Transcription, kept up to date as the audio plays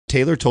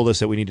Taylor told us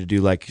that we need to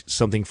do like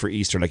something for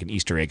Easter, like an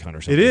Easter egg hunt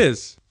or something. It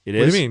is. It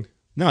is? is? What do you mean?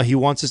 No, he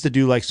wants us to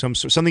do like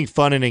something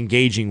fun and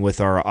engaging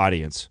with our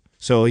audience.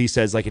 So he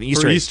says like an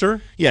Easter egg.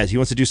 Easter? Yes, he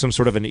wants to do some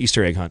sort of an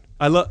Easter egg hunt.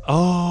 I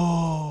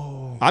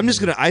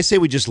say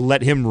we just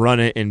let him run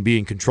it and be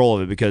in control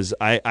of it because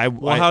how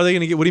are they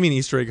going to get? What do you mean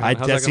Easter egg hunt?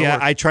 How's that gonna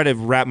work? I try to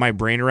wrap my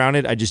brain around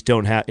it. I just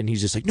don't have, and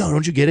he's just like, no,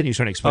 don't you get it? And he's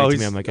trying to explain it to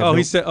me. I'm like,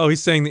 he's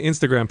saying the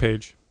Instagram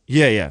page.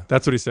 Yeah.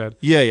 That's what he said.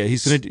 Yeah.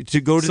 He's going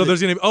to go to. So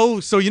there's going to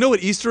be. So you know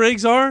what Easter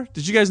eggs are?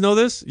 Did you guys know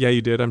this? Yeah,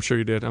 you did. I'm sure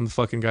you did. I'm the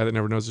fucking guy that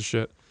never knows this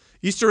shit.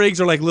 Easter eggs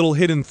are like little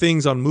hidden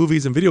things on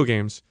movies and video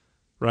games,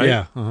 right?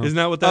 Yeah. Isn't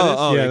that what that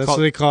is? Yeah, that's what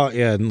they call it.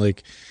 Yeah, and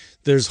like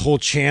there's whole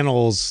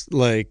channels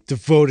like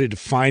devoted to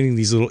finding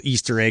these little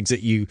Easter eggs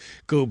that you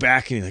go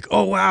back and you're like,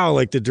 oh wow,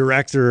 like the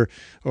director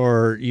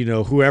or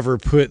whoever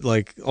put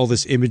like all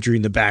this imagery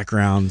in the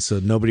background so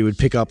nobody would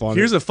pick up on it.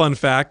 Here's a fun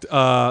fact: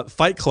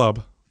 Fight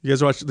Club. You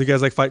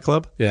guys like Fight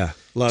Club? Yeah,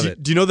 love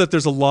it. Do you know that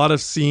there's a lot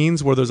of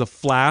scenes where there's a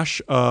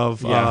flash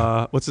of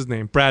what's his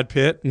name, Brad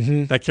Pitt,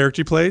 that character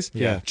he plays?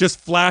 Yeah,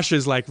 just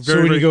flashes like very.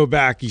 So when you go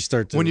back, you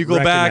start to when you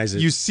go back, it.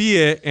 you see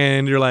it,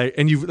 and you're like,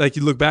 and you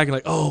look back and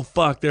like, oh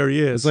fuck, there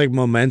he is. It's like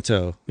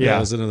Memento. Yeah, that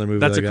was another movie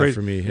that's that a I crazy got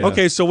for me. Yeah.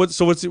 Okay, so what's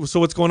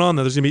going on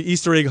then? There's gonna be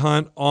Easter egg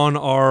hunt on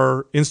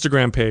our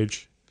Instagram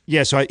page.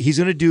 Yeah, so he's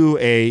going to do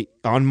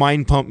on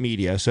Mind Pump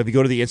Media. So if you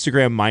go to the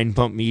Instagram Mind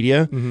Pump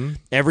Media,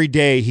 every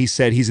day he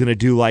said he's going to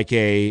do like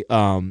he's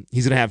going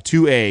to have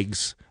 2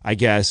 eggs, I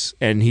guess,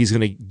 and he's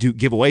going to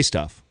give away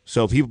stuff.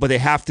 So but they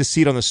have to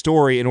see it on the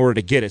story in order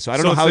to get it. So I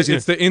don't know how it's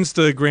the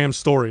Instagram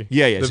story.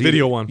 Yeah. The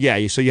video one.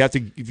 Yeah, so you have to.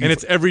 And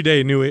it's every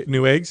day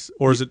new eggs,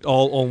 or is it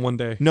all on one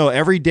day? No,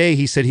 every day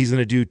he said he's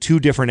going to do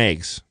 2 different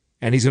eggs.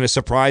 And he's going to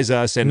surprise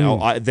us and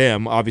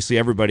them, obviously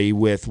everybody,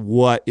 with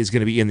what is going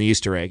to be in the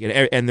Easter egg.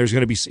 And there's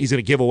going to be, he's going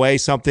to give away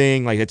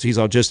something like that.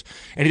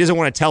 And he doesn't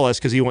want to tell us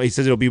because he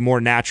says it'll be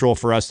more natural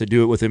for us to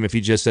do it with him if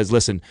he just says,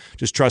 listen,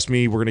 just trust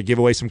me, we're going to give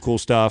away some cool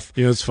stuff.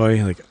 You know, it's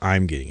funny. Like,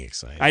 I'm getting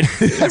excited.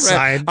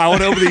 I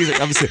want to open these.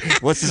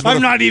 What's this?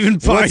 I'm not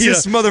even. What's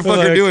this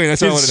motherfucker doing?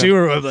 That's what I want to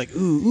know. I'm like,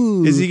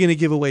 ooh. Is he going to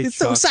give away? It's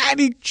so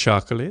exciting.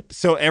 Chocolate.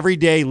 So every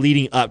day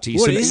leading up to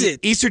Easter. What is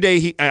it? Easter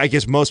Day. I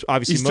guess most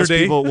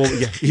people will.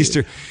 Yeah, Easter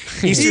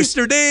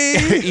Day.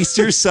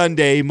 Easter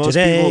Sunday. Most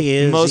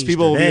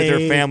people will be with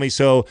their family.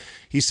 So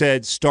he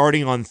said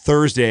starting on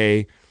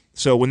Thursday.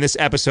 So when this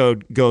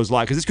episode goes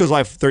live, because this goes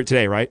live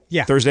today, right?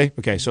 Yeah. Thursday?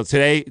 Okay, so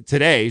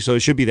today, so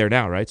it should be there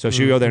now, right? So it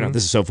should go there now.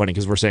 This is so funny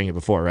because we're saying it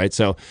before, right?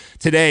 So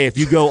today, if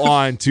you go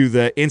on to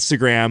the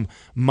Instagram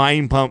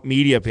Mind Pump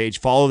Media page,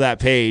 follow that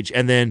page,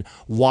 and then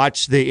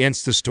watch the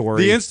Insta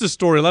story. The Insta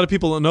story, a lot of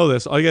people don't know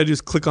this. All you got to do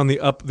is click on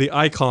the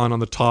icon on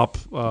the top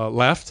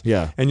left,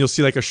 and you'll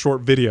see like a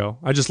short video.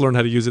 I just learned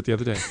how to use it the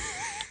other day.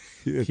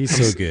 He's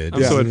so good.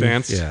 I'm so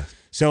advanced. Yeah.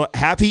 So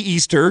happy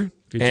Easter.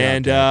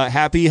 Good job,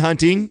 happy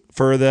hunting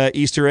for the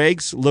Easter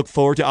eggs. Look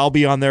forward to. I'll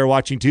be on there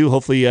watching too.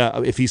 Hopefully,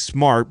 if he's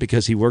smart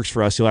because he works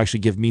for us, he'll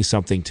actually give me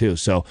something too.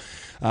 So,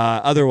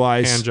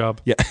 otherwise, hand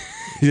job. Yeah,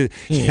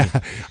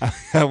 yeah.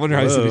 I wonder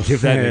how he's going to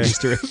give that an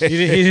Easter egg.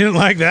 He didn't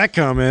like that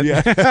comment.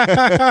 Yeah.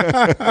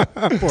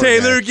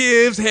 Taylor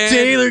gives hand.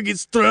 Taylor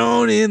gets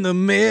thrown in the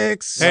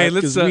mix. Hey,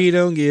 let's. Because we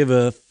don't give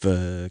a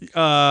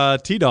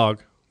fuck.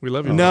 T-Dog. We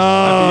love you.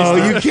 No,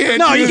 you can't.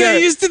 No, do you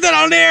just did that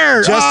on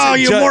air.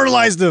 You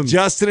immortalized him.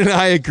 Justin and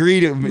I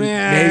agreed. Man,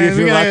 maybe if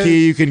you're lucky,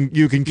 you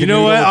can. You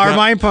know what? Our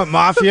Mind Pump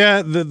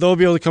Mafia, they'll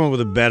be able to come up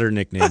with a better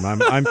nickname.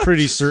 I'm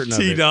pretty certain of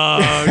it.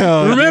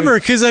 T-Dog. Remember,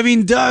 because I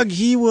mean, Doug,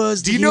 he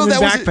was. Do you know that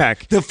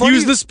backpack? Was he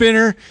was the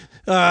spinner.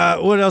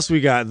 What else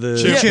we got?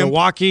 The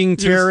walking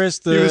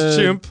terrorist. He was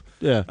chimp.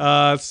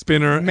 Yeah,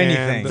 spinner. Many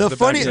things.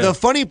 The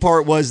funny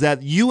part was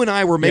that you and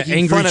I were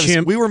making fun of.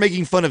 Chimp. We were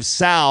making fun of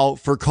Sal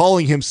for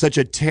calling him such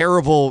a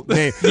terrible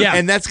name. Yeah,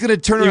 and that's going to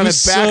turn around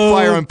and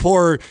backfire on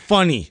poor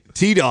funny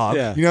T-Dog.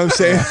 Yeah. You know what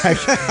I'm saying?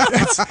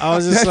 I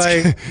was just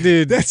like,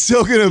 dude, that's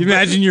still going to.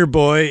 Imagine your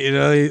boy. You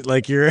know,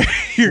 like you're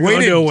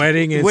going to a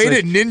wedding. And way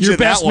it's to like, ninja your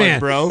best that one, man,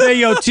 bro.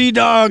 Hey, yo,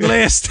 T-Dog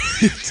list.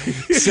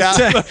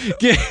 Sal.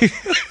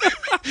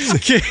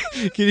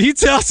 Can you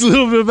tell us a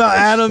little bit about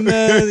Adam,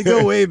 man? We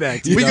go way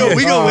back. We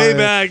go way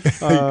back.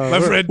 My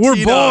friend we're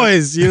T-Dog.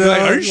 boys, you know.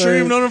 Like, are you sure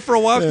you've known him for a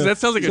while? Because that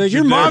sounds like a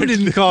your mom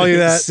didn't call you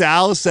that.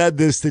 Sal said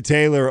this to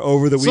Taylor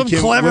over the Some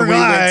weekend clever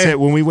guy.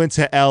 when we went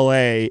to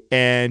LA,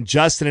 and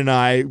Justin and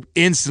I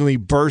instantly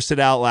bursted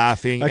out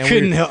laughing. I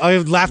couldn't help. I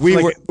laughed we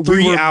for were, like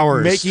 3 we were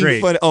hours making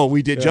straight. fun. Oh,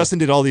 we did. Yeah. Justin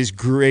did all these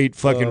great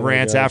fucking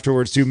rants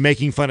afterwards too,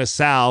 making fun of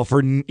Sal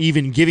for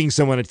even giving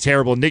someone a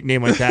terrible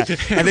nickname like that.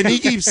 And then he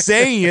keeps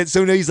saying it,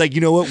 so now he's like,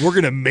 you know what? We're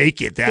gonna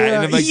make it that.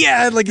 Yeah, and I'm like,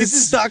 like it's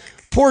stuck.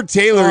 Poor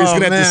Taylor is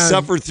going to have to man.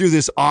 suffer through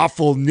this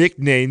awful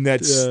nickname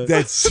that's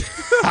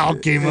Sal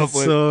came up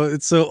with.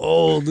 It's so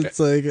old. It's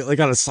like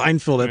on a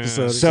Seinfeld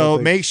episode. So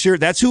make sure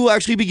that's who will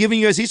actually be giving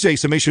you guys Easter eggs.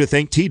 So make sure to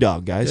thank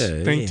T-Dog, guys.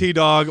 Thank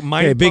T-Dog.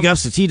 Big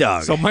ups to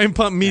T-Dog. So Mind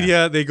Pump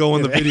Media, they go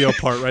on the video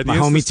part, right? My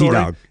the homie Insta story,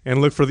 T-Dog.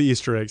 and look for the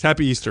Easter eggs.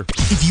 Happy Easter.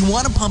 If you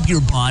want to pump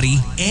your body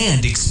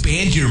and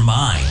expand your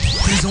mind,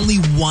 there's only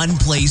one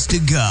place to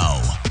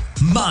go.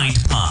 Mind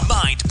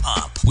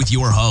Pump with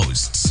your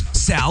hosts,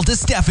 Sal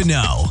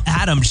DiStefano,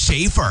 Adam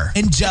Schaefer,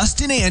 and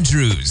Justin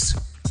Andrews.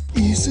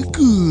 It's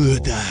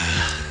good.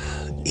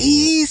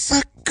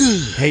 It's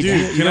good. Hey,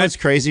 Dude, you know what's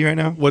crazy right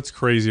now? What's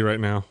crazy right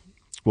now?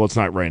 Well, it's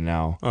not right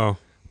now. Oh,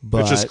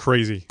 But it's just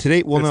crazy.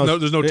 Today, well, It's no,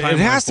 there's no time. It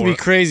has to be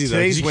crazy though.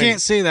 'Cause Today's you when-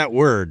 can't say that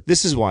word.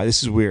 This is why.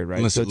 This is weird, right?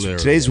 Unless So it literally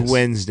today's is.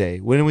 Wednesday.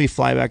 When do we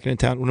fly back into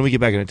town? When do we get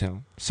back into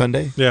town?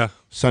 Sunday? Yeah,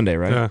 Sunday,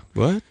 right? yeah.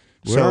 What?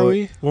 Where So- are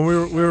we?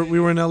 When we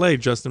were in LA,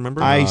 Justin,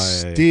 remember? I Oh, yeah.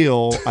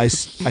 still,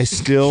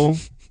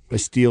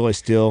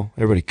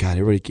 everybody, God,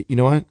 everybody, you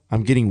know what?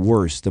 I'm getting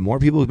worse. The more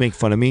people make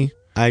fun of me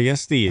I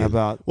guess the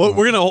about. Well,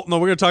 we're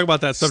gonna talk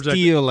about that subject.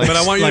 Steal, like- but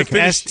I want you like to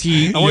finish.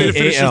 STEAL. I want you to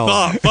finish your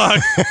thought.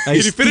 Fuck. Can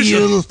you finish your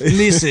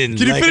Listen,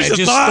 Can you like finish I the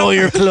just thought? stole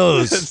your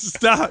clothes.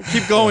 Stop.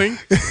 Keep going,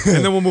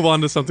 and then we'll move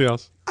on to something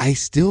else. I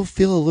still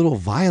feel a little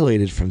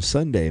violated from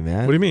Sunday,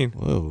 man. What do you mean?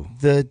 Whoa.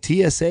 The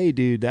TSA,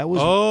 dude. That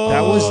was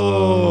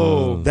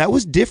Oh. that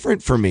was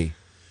different for me.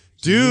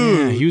 Dude,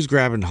 Yeah, he was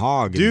grabbing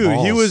hog. and dude,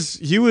 balls.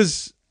 he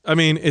was. I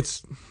mean,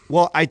 it's.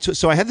 Well,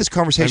 so I had this I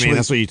conversation. mean, with,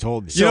 that's what you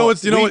told me. You know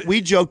what's- we, what-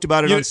 we joked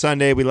about it you- on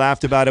Sunday. We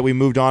laughed about it. We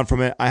moved on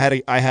from it. I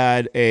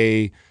had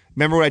a.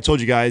 Remember what I told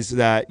you guys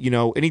that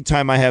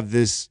anytime I have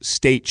this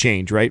state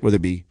change, right? Whether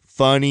it be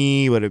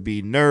funny, whether it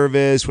be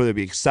nervous, whether it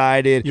be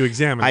excited, You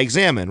examine. I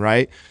examine,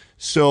 right?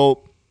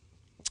 So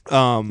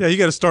Yeah, you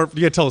got to start.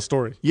 You got to tell a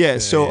story. yeah.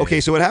 So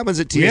okay. So what happens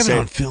at we have it TSA?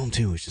 on film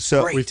too, which is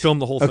So great. We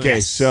filmed the whole thing. okay.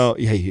 So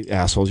yeah, you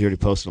assholes, you already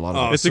posted a lot of.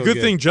 Oh, it. It's a so good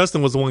good. thing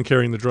Justin was the one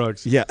carrying the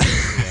drugs. Yeah.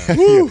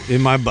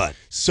 in my butt.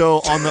 So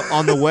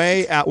on the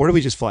way out, where did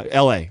we just fly?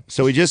 L.A.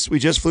 So we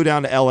just flew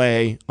down to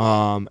L.A.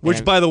 Which,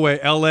 and- by the way,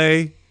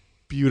 L.A.,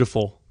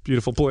 beautiful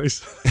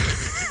place.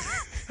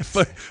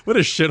 But what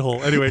a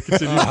shithole. Anyway,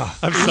 continue. I'm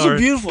It's a sorry.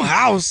 beautiful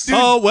house. Dude.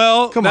 Oh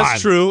well, Come that's on.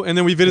 true. And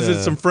then we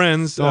visited some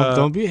friends.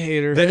 Don't be a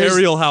hater. The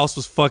aerial house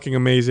was fucking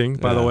amazing,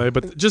 by the Yeah. way.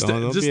 But just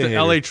Don't just be a the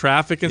hater. LA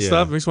traffic and Yeah.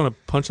 stuff makes me want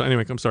to punch.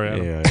 Anyway, I'm sorry,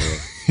 Adam. Yeah.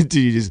 dude,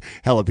 you just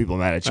hella people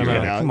mad at you I know.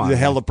 right now. Come on, The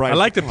hella man. pride. I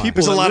like the people.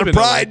 There's a that lot live of in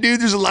LA. pride,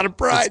 dude. There's a lot of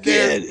pride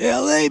there.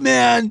 LA,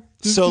 man.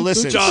 So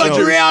listen, Fuck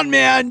so, around,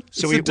 man.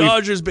 so It's the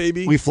Dodgers,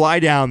 baby. we fly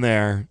down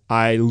there.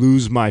 I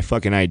lose my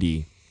fucking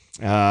ID,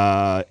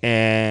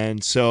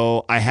 and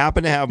so I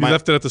happen to have You my.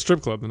 left it at the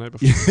strip club the night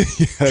before.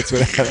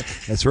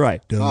 That's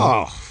right.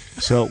 Oh,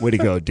 So way to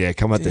go,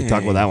 Dick. I'm about to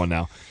talk about that one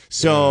now.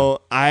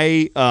 So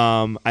I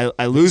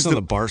lose on the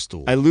the bar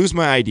stool. I lose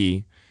my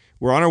ID.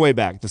 We're on our way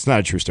back. That's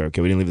not a true story.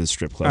 Okay, we didn't leave the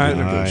strip club. We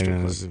didn't go to the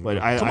strip club. But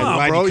Come I, on,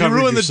 glad bro. you You covered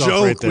ruined the yourself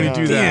joke right when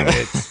you there. do Damn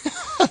that.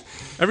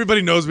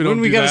 Everybody knows we don't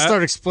when we do got to that.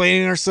 start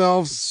explaining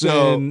ourselves,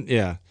 So, then,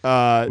 yeah,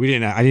 I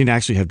didn't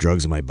actually have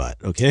drugs in my butt.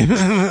 Okay,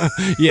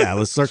 yeah,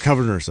 let's start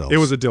covering ourselves. It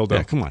was a dildo.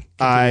 Yeah, come on.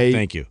 I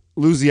Thank you.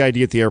 lose the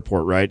ID at the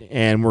airport, right?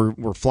 And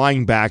we're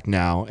flying back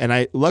now.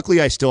 And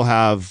luckily I still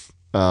have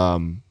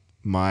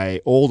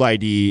my old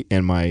ID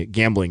and my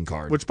gambling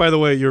card. Which, by the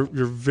way, you're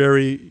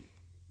very,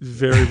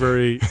 very,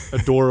 very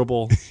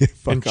adorable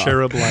and off.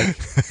 cherub-like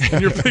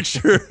in your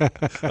picture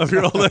of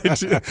your old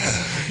age.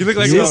 You look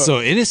like He those, is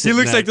so innocent. he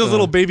looks in like that, those though.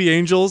 little baby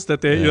angels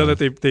that they,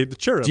 the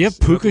cherubs. Do you have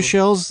puka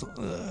shells?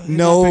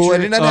 no, I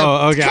did not have.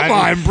 Oh, okay. Come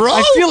I- on, bro.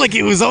 I feel like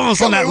it was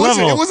almost on Come that on,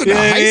 level. it wasn't a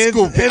high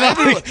school pic.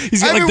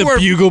 He's got I like the wore-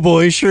 Bugle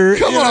Boy shirt.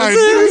 Come You know on,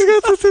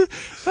 what I'm saying?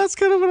 That's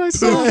kind of what I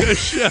saw.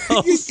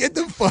 Get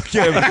the fuck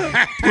out of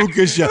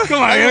puka shell.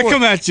 Come on, I gotta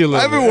come at you a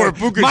I little haven't bit. worn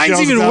puka Mine's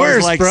shells even since I was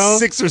worse, like bro.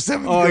 6th or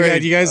 7th Oh, grade.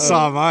 God, you guys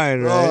saw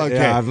mine, right? okay.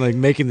 Yeah, I'm like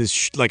making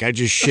this like I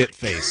just shit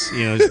face,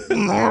 you know.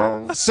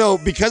 So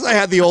because I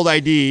had the old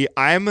ID,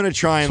 I'm gonna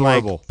try and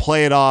like horrible.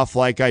 play it off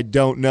like I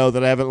don't know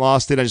that I haven't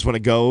lost it. I just want to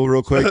go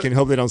real quick and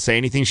hope they don't say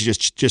anything. She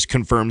just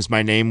confirms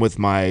my name with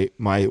my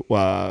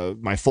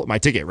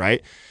ticket,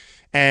 right?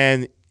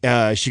 And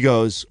she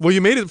goes, Well,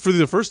 you made it through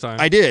the first time.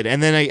 I did,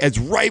 and then it's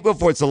right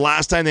before it's the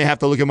last time they have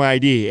to look at my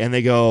ID, and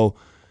they go,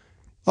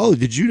 "Oh,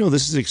 did you know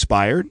this is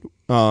expired?"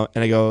 And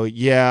I go,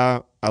 "Yeah,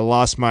 I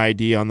lost my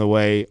ID on the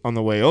way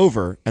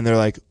over," and they're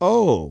like,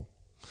 "Oh."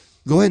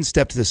 Go ahead and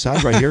step to the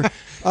side right here.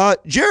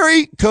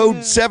 Jerry, code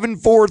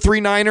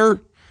 7439er.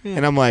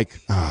 And I'm like,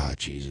 oh,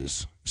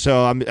 Jesus.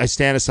 So I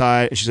stand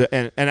aside. And she's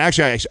and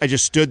actually, I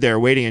just stood there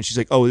waiting. And she's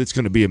like, oh, it's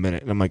going to be a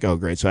minute. And I'm like, oh,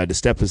 great. So I had to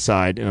step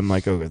aside. And I'm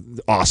like, oh,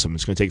 awesome.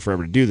 It's going to take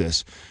forever to do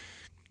this.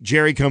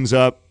 Jerry comes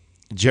up.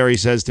 Jerry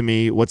says to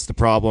me, what's the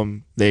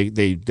problem? They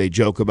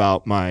joke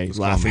about my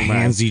laughing.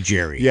 Handsy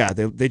Jerry. Yeah,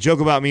 they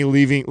joke about me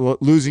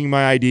losing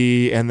my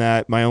ID and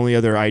that my only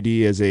other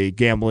ID is a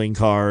gambling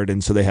card,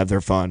 and so they have their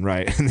fun,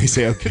 right? And they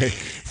say, okay,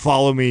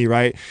 follow me,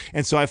 right?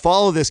 And so I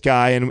follow this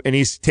guy, and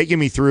he's taking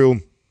me through,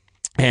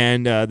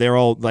 and they're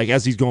all like,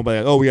 as he's going by,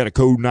 oh, we got a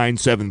code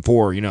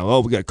 974, you know,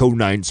 oh, we got a code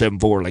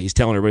 974, like he's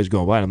telling everybody who's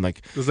going by, and I'm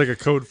like, There's like a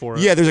code for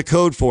it. yeah, there's a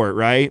code for it,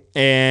 right?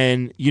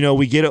 And you know,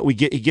 he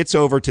gets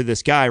over to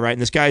this guy, right?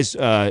 And this guy's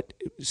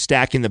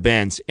stacking the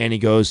bends, and he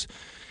goes,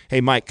 "Hey,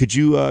 Mike, could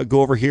you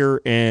go over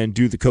here and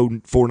do the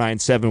code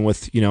 497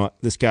 with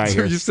this guy So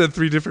here?" you said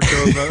 3 different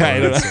codes.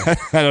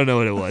 I don't know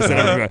what it was.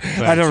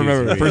 I don't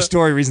remember. For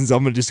story reasons,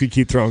 I'm gonna just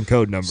keep throwing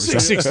code numbers.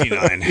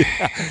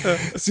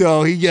 669.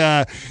 So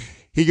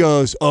he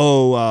goes,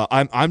 "Oh,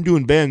 I'm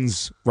doing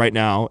bends right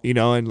now,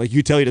 and like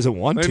you tell he doesn't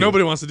want to.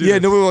 Nobody wants to do. Yeah,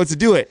 this. nobody wants to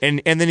do it.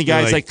 And then the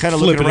guy's like kind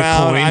of looking flipping a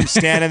around. coin. I'm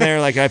standing there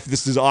like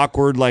this is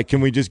awkward. Like,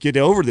 can we just get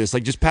over this?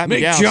 Like, just pat me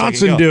Make down.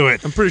 Johnson do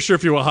it. I'm pretty sure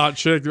if you were a hot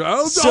chick,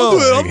 I'll So-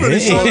 do it. I'm ready to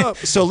Hey. shut up.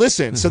 So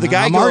listen. So the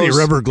guy I'm goes. already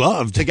rubber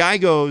gloved. The guy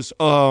goes,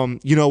 well,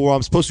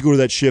 I'm supposed to go to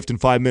that shift in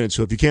 5 minutes.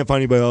 So if you can't find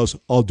anybody else,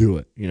 I'll do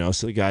it.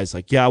 So the guy's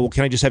like, yeah, well,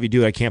 can I just have you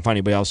do it? I can't find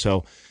anybody else.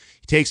 So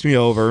he takes me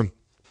over and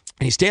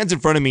he stands in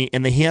front of me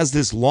and then he has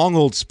this long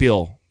old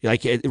spiel.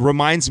 Like it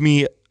reminds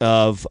me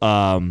of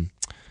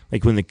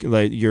like when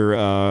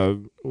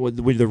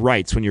with the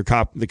rights, when the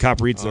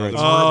cop reads the rights.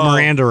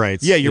 Miranda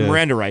rights. Yeah, your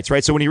Miranda rights,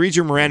 right? So when he reads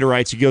your Miranda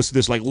rights, he goes through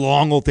this like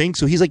long old thing.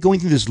 So he's like going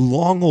through this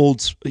long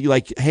old,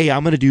 like, hey,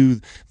 I'm going to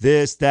do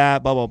this,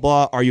 that, blah, blah,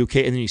 blah. Are you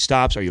okay? And then he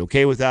stops. Are you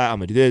okay with that? I'm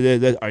going to do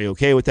this. Are you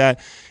okay with that?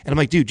 And I'm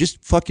like, dude,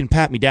 just fucking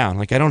pat me down.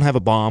 Like, I don't have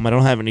a bomb. I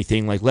don't have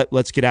anything. Like,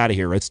 let's get out of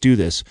here. Let's do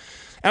this.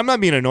 I'm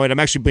not being annoyed. I'm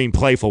actually being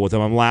playful with him.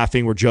 I'm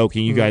laughing. We're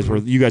joking. You guys were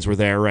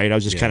there, right? I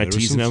was just kind of there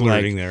was teasing some him, like,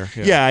 flirting there.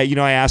 yeah.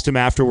 I asked him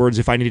afterwards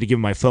if I needed to give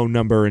him my phone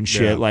number and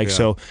shit.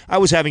 So I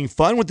was having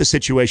fun with the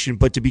situation.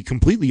 But to be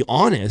completely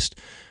honest,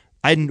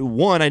 I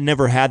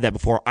never had that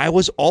before. I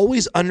was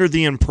always under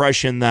the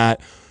impression that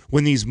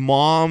when these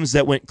moms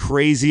that went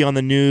crazy on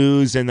the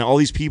news and all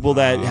these people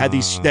that had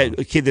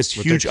this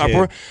huge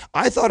uproar,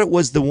 I thought it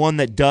was the one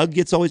that Doug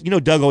gets always,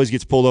 Doug always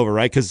gets pulled over,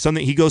 right? Because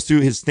something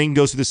his thing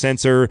goes through the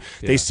sensor.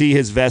 Yeah. They see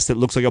his vest that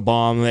looks like a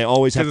bomb. And they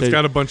always have to. It's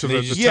got a bunch of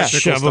the technical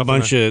shove stuff a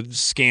bunch of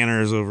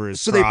scanners over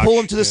his. So they pull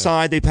him to the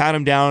side, they pat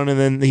him down, and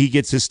then he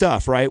gets his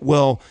stuff, right?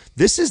 Well,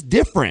 this is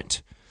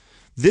different.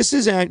 I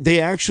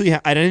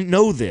didn't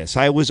know this.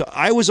 I was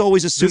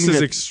always assuming this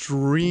is that,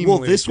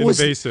 extremely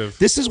invasive.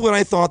 This is what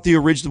I thought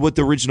what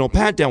the original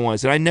pat down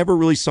was, and I never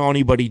really saw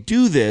anybody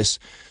do this.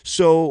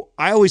 So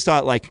I always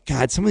thought, like,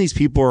 God, some of these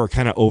people are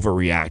kind of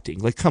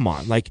overreacting. Like, come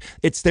on, like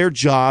it's their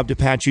job to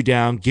pat you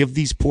down. Give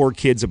these poor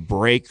kids a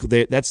break.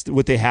 That's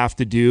what they have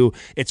to do.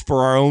 It's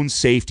for our own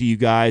safety, you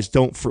guys.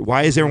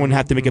 Why does everyone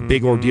have to make a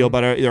big ordeal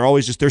about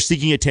it? They're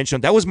seeking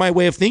attention. That was my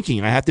way of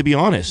thinking. I have to be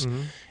honest.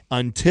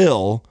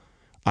 Until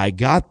I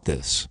got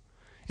this.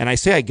 And I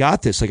say I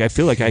got this, like I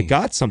feel like I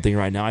got something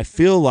right now. I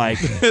feel like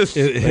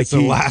it's a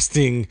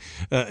lasting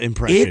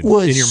impression it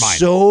was in your mind.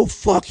 So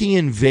fucking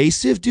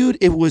invasive, dude.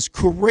 It was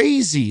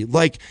crazy.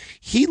 Like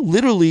he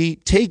literally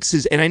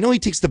takes and I know he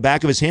takes the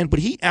back of his hand, but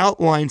he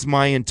outlines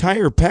my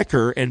entire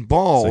pecker and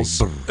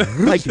balls.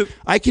 Like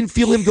I can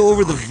feel him go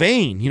over the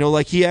vein.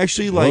 Like he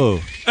actually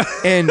like,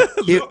 and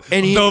he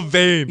the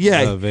vein.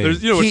 Yeah,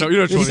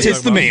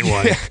 It's the main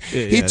one.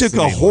 He took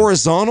a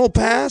horizontal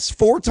pass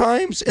 4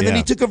 times, and then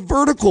he took a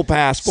vertical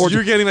pass. So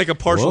you're getting like a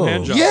partial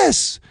hand job.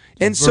 Yes.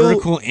 And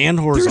vertical and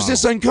horizontal.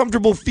 There's this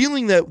uncomfortable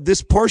feling that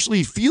this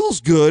partially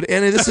feels good,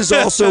 and this is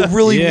also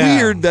really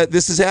weird that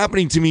this is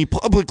happening to me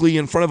publicly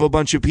in front of a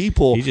bunch of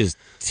people.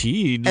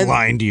 He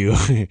lined you.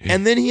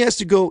 And then he has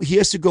to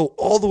go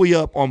all the way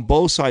up on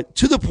both sides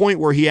to the point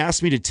where he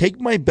asked me to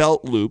take my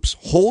belt loops,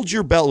 hold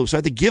your belt loops. So I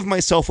had to give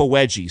myself a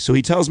wedgie. So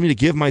he tells me to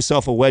give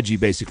myself a wedgie,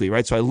 basically,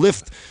 right? So I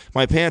lift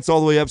my pants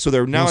all the way up, so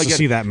they're now I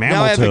see that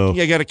mammal now toe.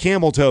 I got a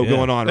camel toe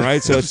going on,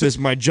 right? So it's just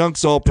my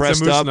junk's all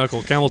pressed it's a moose up.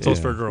 Knuckle, camel toes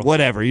for a girl.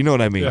 Whatever, you know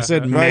what I mean. I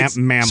said right?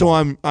 mammal. So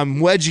I'm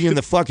wedging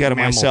the fuck out of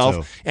Mammal myself,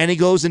 toe. and he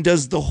goes and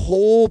does the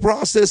whole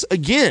process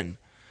again.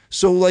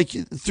 So like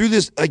through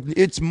this, like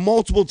it's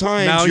multiple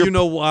times. Now you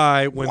know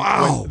why.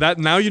 Wow.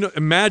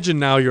 Imagine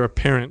now you're a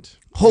parent.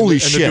 Holy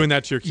and shit! they're doing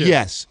that to your kid.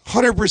 Yes,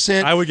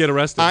 100%. I would get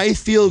arrested. I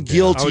feel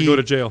guilty. I would go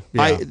to jail.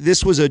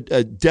 This was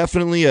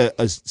definitely a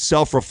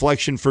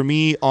self-reflection for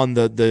me on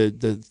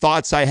the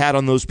thoughts I had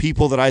on those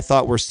people that I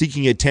thought were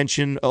seeking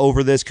attention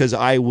over this, because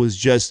I was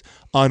just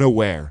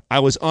unaware. I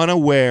was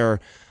unaware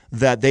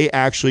that they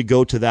actually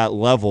go to that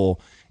level.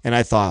 And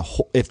I thought,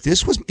 if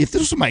this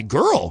was my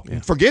girl,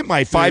 forget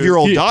my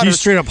 5-year-old daughter. He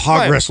straight up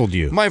hog wrestled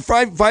you. My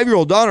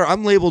 5-year-old daughter,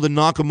 I'm liable to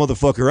knock a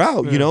motherfucker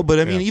out, But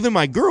I mean, even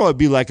my girl, I'd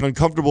be like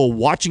uncomfortable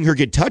watching her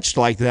get touched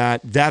like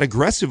that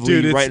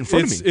aggressively right in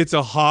front of me. It's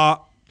a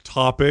hot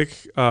topic.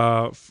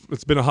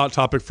 It's been a hot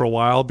topic for a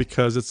while,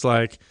 because it's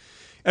like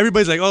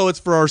everybody's like, oh, it's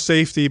for our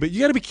safety, but you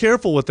got to be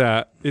careful with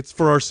that. It's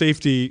for our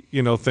safety,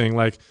 thing.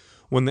 Like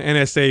when the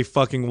NSA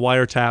fucking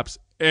wiretaps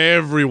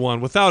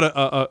everyone without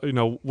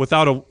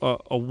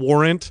a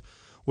warrant,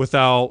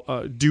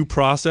 without due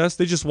process.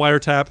 They just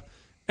wiretap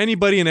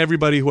anybody and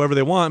everybody, whoever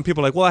they want. And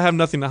people are like, well, I have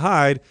nothing to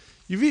hide.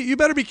 You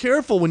better be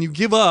careful when you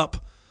give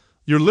up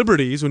your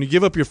liberties, when you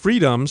give up your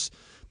freedoms,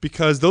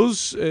 because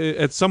those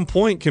at some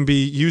point can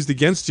be used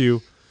against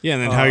you. Yeah,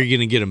 and then how are you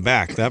going to get them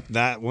back?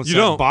 That once you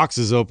that don't. box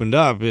is opened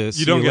up, you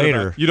don't get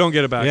later. it back. You don't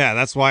get it back. Yeah,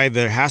 that's why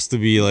there has to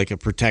be like a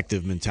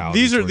protective mentality.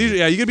 These are you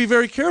got to be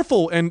very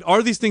careful. And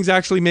are these things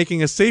actually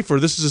making us safer?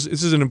 This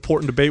is an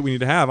important debate we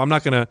need to have. I'm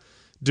not going to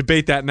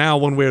debate that now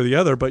one way or the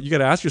other, but you got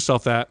to ask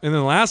yourself that. And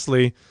then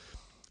lastly,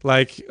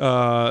 like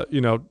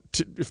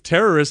if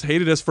terrorists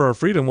hated us for our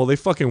freedom, well, they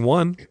fucking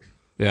won.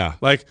 Yeah,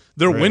 like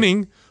they're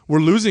winning.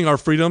 We're losing our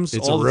freedoms.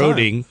 It's all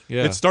eroding. The time.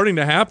 Yeah, it's starting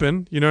to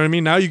happen. You know what I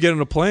mean? Now you get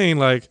on a plane,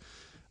 like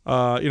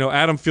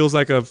Adam feels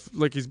like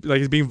he's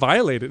being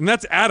violated, and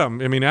that's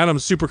Adam. I mean,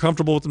 Adam's super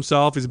comfortable with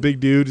himself. He's a big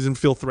dude. He doesn't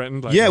feel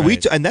threatened. Like, yeah,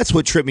 and that's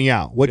what tripped me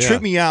out. What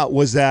tripped me out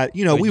was that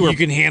you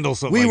can handle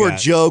something. We were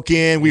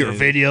joking. We were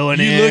videoing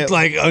it. You looked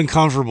like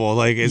uncomfortable,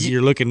 like as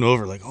you're looking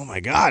over, like, oh my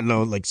god,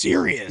 no, like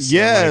serious.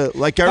 Yeah,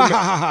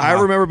 I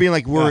remember being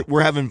like,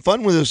 we're having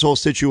fun with this whole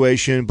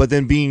situation, but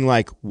then being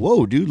like,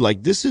 whoa, dude,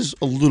 like this is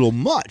a little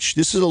much.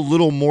 This is a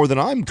little more than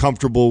I'm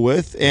comfortable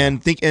with,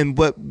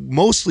 but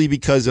mostly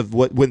because of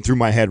what went through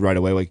my head right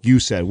away, like you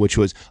said, which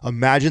was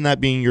imagine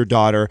that being your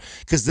daughter,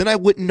 because then I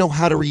wouldn't know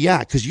how to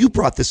react, because you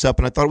brought this up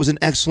and I thought it was an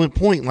excellent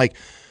point. Like,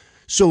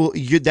 so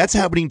that's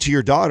happening to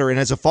your daughter, and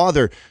as a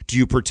father, do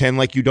you pretend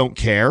like you don't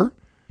care?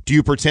 Do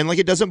you pretend like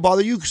it doesn't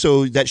bother you?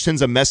 So that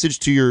sends a message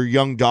to your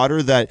young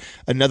daughter that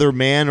another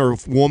man or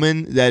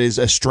woman that is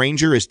a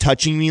stranger is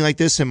touching me like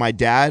this, and my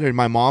dad and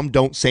my mom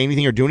don't say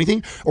anything or do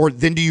anything? Or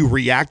then do you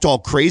react all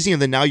crazy, and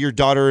then now your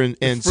daughter and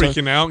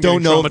freaking out,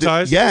 don't know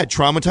traumatized?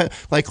 Traumatized.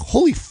 Like,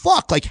 holy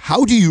fuck! Like,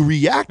 how do you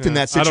react in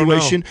that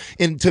situation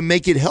and to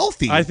make it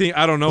healthy? I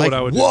don't know what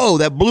I would do. Whoa,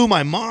 that blew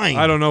my mind.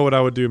 I don't know what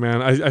I would do,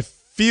 man. I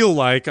feel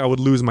like I would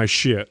lose my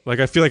shit. Like,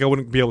 I feel like I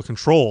wouldn't be able to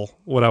control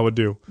what I would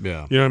do.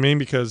 Yeah, you know what I mean?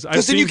 Because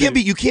then you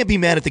can't be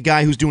mad at the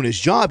guy who's doing his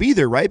job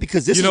either, right?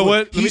 Because this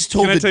he's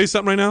told. Can I tell you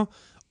something right now?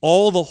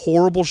 All the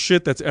horrible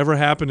shit that's ever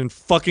happened in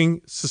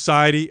fucking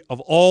society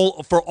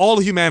for all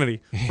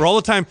humanity, for all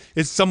the time,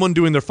 it's someone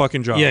doing their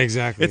fucking job. Yeah,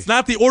 exactly. It's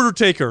not the order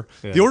taker.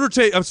 Yeah. The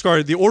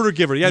order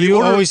giver. Yeah, you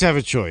always have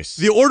a choice.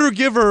 The order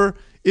giver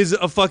is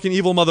a fucking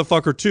evil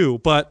motherfucker too.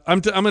 But I'm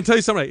going to tell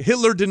you something.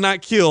 Hitler did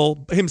not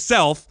kill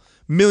himself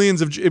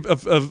millions of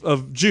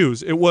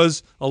Jews. It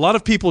was a lot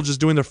of people just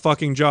doing their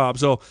fucking job.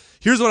 So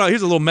here's a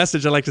little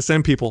message I like to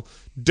send people: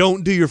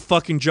 don't do your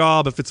fucking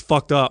job if it's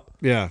fucked up.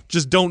 Yeah,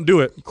 just don't do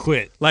it.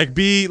 Quit.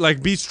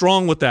 Be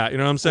strong with that. You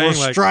know what I'm saying?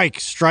 Or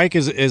strike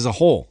as a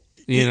whole.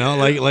 You know,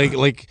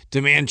 like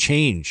demand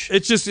change.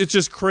 It's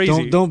just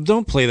crazy.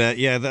 Don't play that.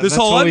 Yeah, that's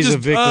always a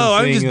victim thing.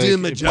 I'm just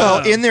doing my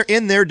job. Well,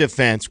 in their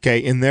defense,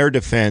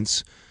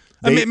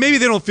 maybe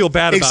they don't feel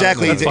bad about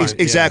it.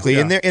 Exactly.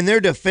 Yeah. In their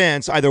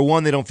defense, either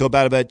one, they don't feel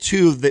bad about it.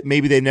 Two, that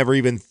maybe they never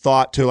even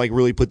thought to like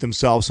really put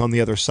themselves on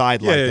the other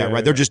side like that, right?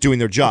 Yeah. They're just doing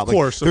their job. Of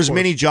course. There's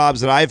many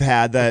jobs that I've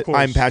had that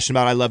I'm passionate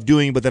about, I love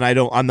doing, but then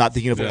I'm not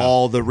thinking of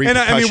all the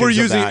repercussions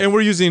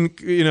we're using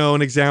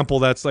an example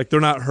that's like they're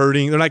not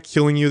hurting, they're not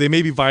killing you. They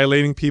may be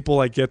violating people.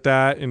 I get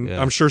that, and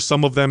I'm sure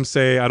some of them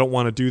say I don't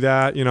want to do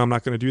that. I'm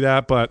not going to do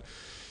that, but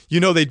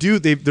they do.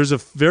 There's a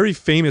very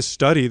famous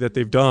study that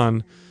they've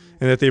done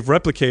and that they've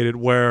replicated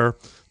where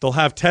they'll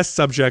have test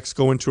subjects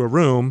go into a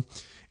room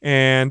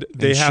and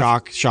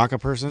shock a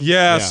person.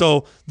 Yeah,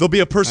 so there'll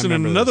be a person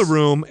in another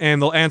room and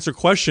they'll answer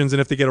questions,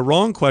 and if they get a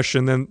wrong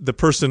question, then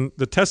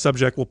the test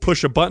subject will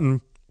push a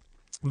button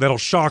that'll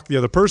shock the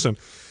other person.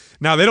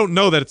 Now, they don't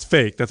know that it's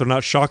fake, that they're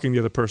not shocking the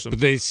other person. But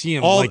they see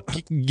them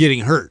getting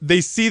hurt. They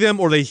see them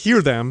or they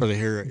hear them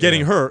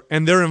getting hurt,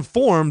 and they're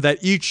informed that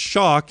each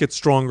shock gets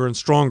stronger and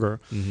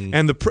stronger. Mm-hmm.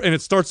 And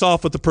it starts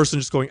off with the person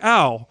just going,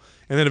 ow.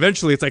 And then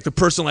eventually it's like the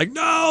person like,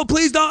 no,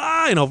 please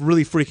don't,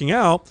 really freaking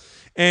out.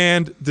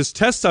 And this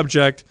test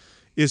subject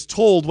is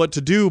told what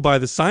to do by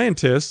the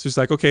scientist, who's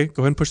like, okay,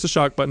 go ahead and push the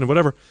shock button or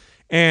whatever.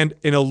 And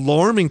an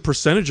alarming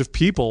percentage of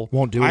people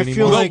won't do it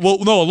anymore.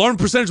 Alarming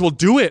percentage will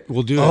do it.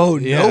 Will do it. Oh,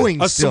 knowing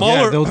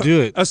they'll do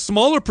it. A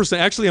smaller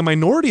percent, actually a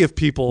minority of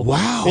people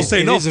will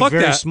say, no, fuck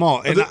very that.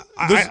 Small. And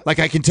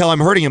I can tell I'm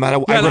hurting him. I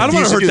don't want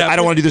to hurt that. I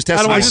don't want to do this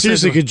test. I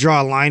seriously could draw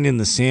a line in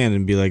the sand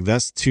and be like,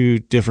 that's two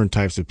different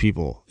types of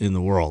people in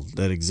the world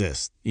that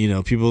exist.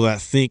 People that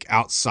think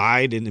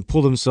outside and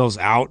pull themselves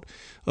out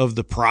of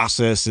the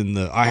process and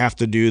I have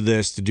to do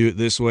this to do it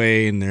this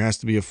way, and there has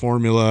to be a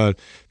formula.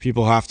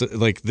 People have to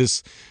like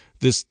this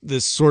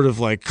sort of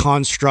like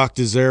construct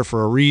is there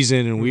for a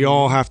reason, and we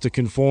all have to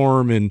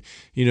conform, and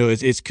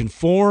it's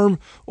conform,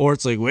 or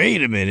it's like,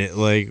 wait a minute,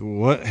 like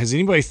what has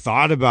anybody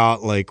thought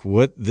about like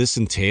what this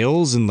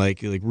entails and like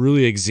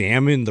really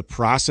examine the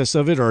process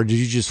of it, or did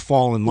you just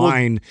fall in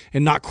line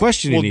and not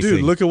question anything?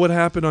 Dude, look at what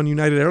happened on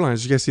United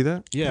Airlines. Did you guys see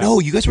that? Yeah.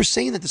 No, you guys were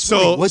saying that this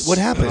morning. What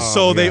happened?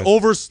 They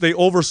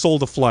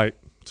oversold a flight,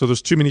 so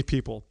there's too many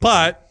people,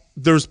 but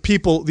these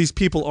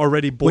people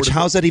already boarded.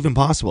 How's that even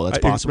possible? That's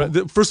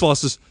possible. First of all,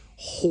 it's just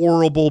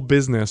horrible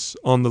business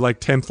on the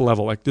 10th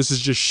level. Like, this is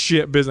just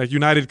shit business. Like,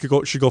 United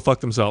should go fuck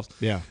themselves.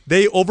 Yeah.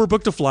 They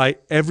overbooked a flight.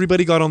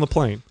 Everybody got on the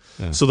plane.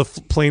 Yeah. So the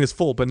plane is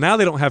full, but now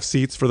they don't have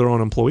seats for their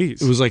own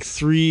employees. It was like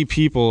 3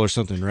 people or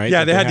something, right?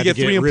 Yeah, they had to get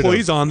 3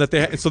 employees on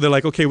so they're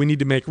like, okay, we need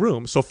to make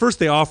room. So first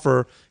they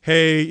offer,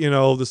 hey,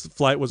 this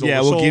flight was oversold.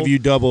 Yeah, we'll give you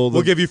double.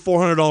 We'll give you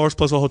 $400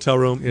 plus a hotel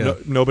room. Yeah.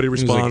 Nobody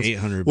responds. It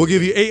was like $800. We'll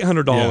give you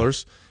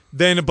 $800. Yeah.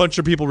 Then a bunch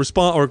of people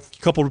respond, or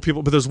a couple of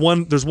people, but there's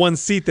one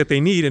seat that they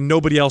need, and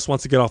nobody else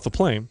wants to get off the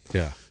plane.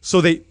 Yeah. So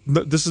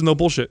this is no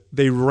bullshit.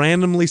 They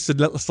randomly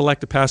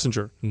select a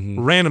passenger,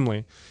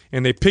 randomly,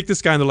 and they pick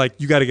this guy, and they're like,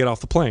 "You got to get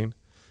off the plane,"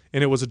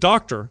 and it was a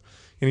doctor,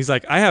 and he's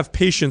like, I have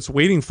patients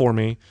waiting for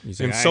me in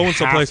like, so and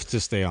so I have place to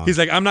stay on. He's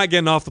like, I'm not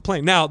getting off the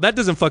plane. Now that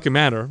doesn't fucking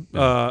matter.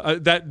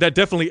 That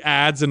definitely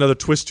adds another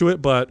twist to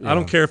it. But I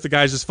don't care if the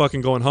guy's just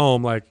fucking going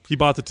home. Like, he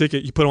bought the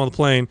ticket, you put him on the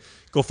plane.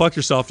 Go fuck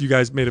yourself. You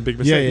guys made a big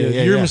mistake.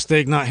 Your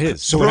mistake, not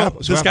his. So Bro, what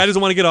happens? this guy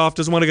doesn't want to get off.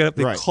 Doesn't want to get up.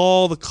 They Right.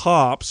 call the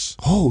cops.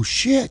 Oh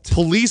shit!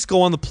 Police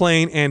go on the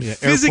plane and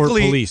airport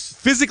police.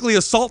 physically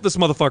assault this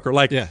motherfucker.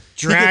 Like,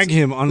 drag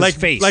him on like,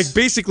 his face. like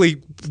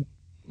basically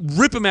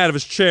rip him out of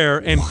his chair.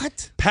 And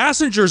What?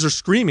 passengers are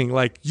screaming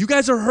like, "You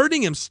guys are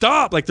hurting him!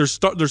 Stop!" Like they're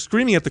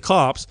screaming at the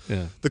cops.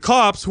 Yeah. The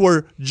cops, who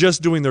are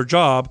just doing their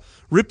job,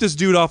 rip this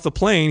dude off the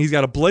plane. He's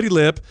got a bloody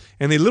lip,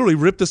 and they literally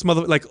rip this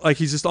mother like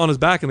he's just on his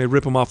back, and they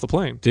rip him off the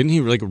plane. Didn't he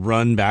like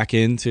run back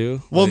in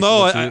too? Well, Like, no,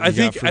 once he I got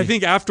think free? I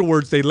think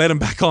afterwards they let him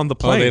back on the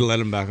plane. they let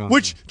him back on.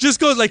 Which just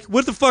goes like,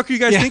 what the fuck are you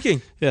guys Yeah.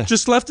 thinking? Yeah.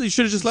 Just left. You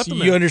should have just left him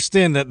you there.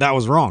 understand that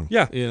was wrong.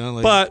 Yeah, you know,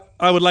 like, but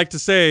I would like to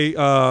say,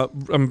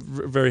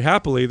 very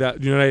happily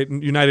that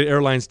United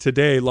Airlines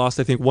today lost,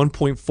 I think,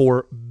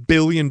 $1.4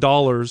 billion.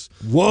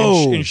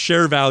 Whoa. in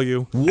share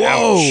value.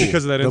 Whoa.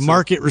 because of that. the incident.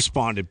 market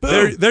responded.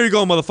 Boom. There you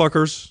go,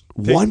 motherfuckers.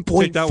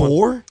 Take that one.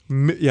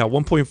 1.4. Yeah,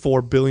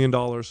 $1.4 billion.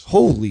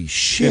 Holy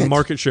shit! In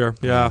market share,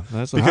 yeah,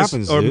 that's what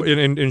happens, or dude.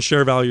 in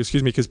share value.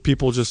 Excuse me, because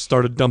people just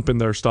started dumping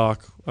their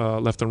stock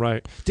left and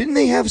right. Didn't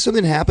they have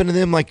something happen to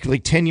them like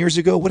 10 years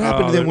ago? What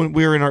happened to them when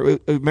we were in our?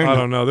 I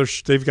don't know.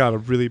 They've got a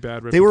really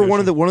bad reputation. They were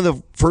one of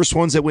the first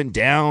ones that went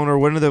down,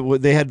 or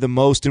they had the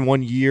most in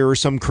 1 year, or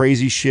some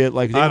crazy shit.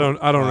 Like I don't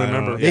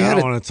remember. They had I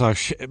don't want to talk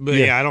shit, but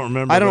I don't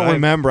remember.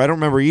 I don't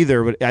remember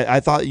either. But I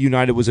thought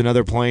United was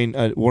another plane,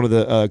 one of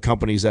the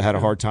companies that had a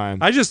hard time.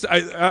 I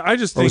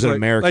just think was it like,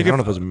 American? Like I don't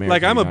know if it was American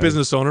Like, I'm a United.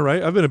 business owner,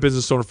 right? I've been a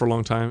business owner for a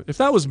long time. If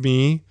that was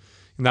me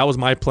and that was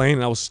my plane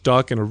and I was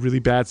stuck in a really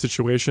bad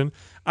situation,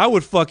 I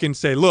would fucking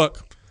say, look,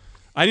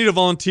 I need a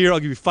volunteer. I'll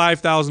give you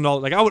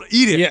 $5,000. Like, I would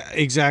eat it. Yeah,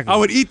 exactly. I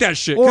would eat that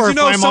shit. Or you if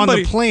know, I'm on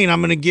the plane,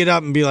 I'm gonna get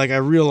up and be like, I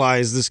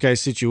realize this guy's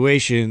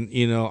situation.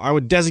 You know, I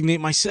would designate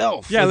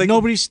myself. Yeah, like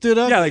nobody stood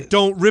up. Yeah, like,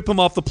 don't rip him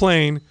off the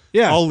plane.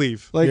 Yeah. I'll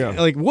leave.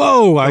 Like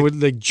whoa! I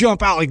would like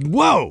jump out. Like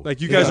whoa!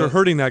 Like, you guys are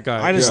hurting that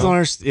guy. I just don't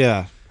understand.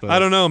 Yeah, but I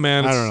don't know,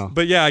 man. I don't know.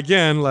 But yeah,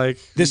 again, like,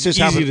 This just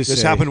Easy happened. to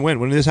This say. happened when?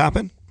 When did this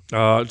happen?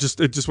 it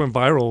just went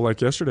viral like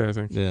yesterday, I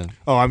think. Yeah.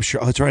 Oh, I'm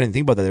sure. Oh, that's right. I didn't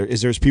think about that.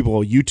 There's people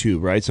on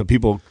YouTube, right? So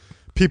people.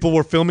 People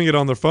were filming it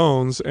on their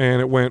phones,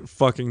 and it went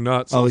fucking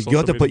nuts. Oh, on you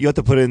have to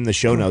social put it in the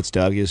show notes,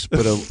 Doug. You just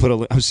put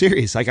a. I'm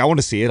serious. Like, I want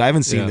to see it. I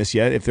haven't seen Yeah. this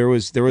yet. If there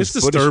was It's footage-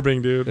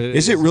 disturbing, dude.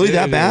 Is it really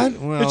that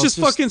bad? Well, it's just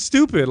fucking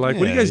stupid. Like,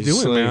 what are you guys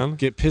just, doing, like, man?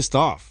 Get pissed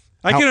off.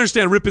 I can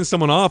understand ripping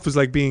someone off is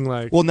like being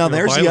like. Well, now you know,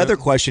 there's the violent. other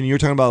question. You were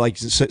talking about like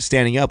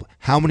standing up.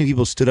 How many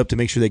people stood up to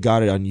make sure they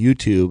got it on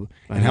YouTube,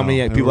 and how many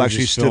know. people Everyone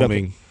actually just stood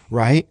filming. up?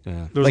 Right? Yeah.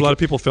 There was like- a lot of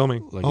people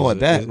filming. Like, Oh, I is it-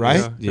 bet,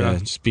 right? Yeah, Yeah.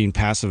 just being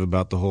passive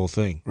about the whole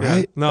thing.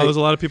 Right? No, there's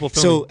a lot of people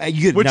filming. So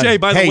you could, Which, now, hey,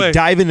 by the way,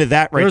 dive into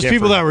that right There was there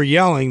people for- that were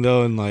yelling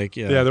though, and like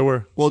yeah, there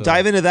were. Well,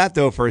 dive into that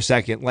though for a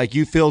second. Like,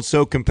 you feel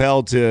so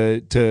compelled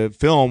to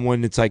film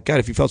when it's like, God,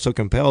 if you felt so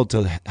compelled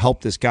to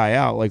help this guy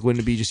out, like,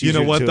 wouldn't it be just You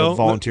easier know what to though?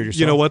 volunteer yourself?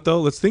 You know what though?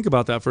 Let's think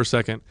about that for a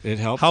second. It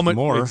helps How much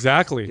more.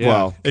 exactly? Yeah,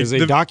 Well, 'cause they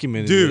the-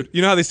 documented Dude, it.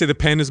 you know how they say the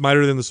pen is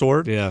mightier than the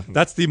sword? Yeah.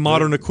 That's the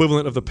modern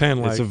equivalent of the pen.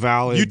 Like, a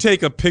valid You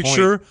take a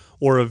picture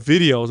or a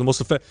video is the most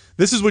effective.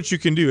 This is what you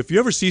can do. If you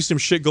ever see some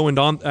shit going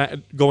on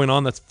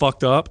that's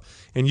fucked up,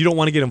 and you don't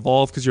want to get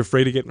involved because you're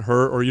afraid of getting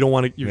hurt, or you don't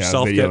want to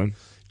yourself videoing. get.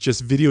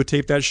 Just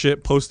videotape that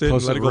shit, post it,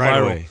 Post and let it it go right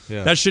viral. away.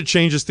 Yeah. That shit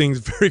changes things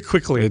very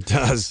quickly. It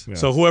does.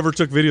 So whoever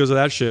took videos of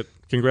that shit,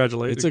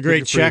 congratulations. It's a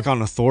great check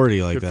on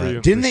authority like Good for that.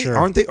 you. Didn't for they? sure.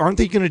 Aren't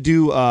they going to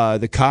do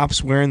the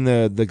cops wearing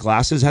the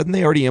glasses? Hadn't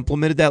they already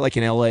implemented that, like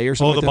in L.A. or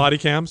something? Oh, the like that? body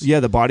cams. Yeah,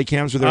 the body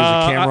cams where there's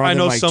a camera I on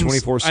know them like some.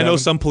 24/7. I know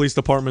some police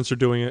departments are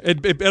doing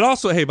it. It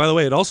also, hey, by the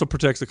way, it also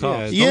protects the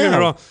cops. Yeah. Don't get Yeah.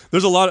 me wrong.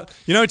 There's a lot of,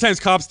 you know, how many times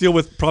cops deal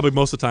with, probably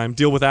most of the time,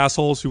 deal with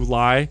assholes who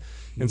lie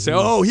and say,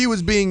 oh, he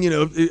was being,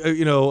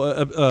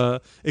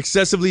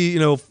 excessively,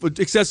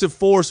 excessive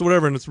force or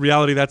whatever. And it's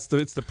reality. It's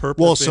the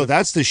purpose. Well, so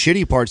that's the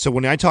shitty part. So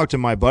when I talk to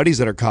my buddies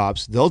that are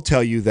cops, they'll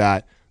tell you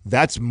that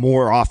that's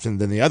more often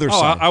than the other Oh,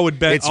 side. I would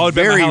bet- it's I would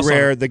bet my very house on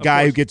rare it, the of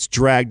guy who course. gets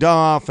dragged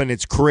off and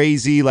it's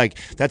crazy. Like,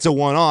 that's a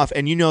one-off,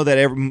 and you know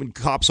that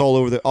cops all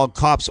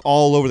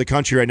over the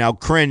country right now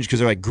cringe because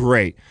they're like,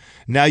 great.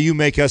 Now you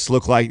make us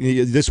look like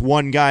this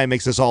one guy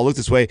makes us all look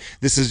this way.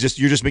 This is just,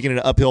 you're just making it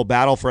an uphill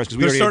battle for us because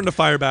they're starting to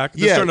fire back.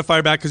 They're starting to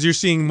fire back because you're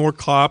seeing more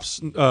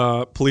cops,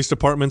 police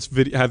departments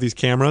have these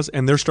cameras,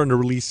 and they're starting to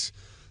release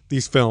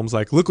these films.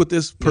 Like, look what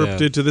this perp Yeah,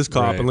 did to this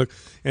cop, right. and look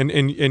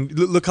and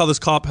look how this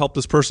cop helped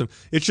this person.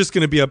 It's just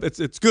going to be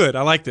it's good.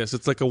 I like this.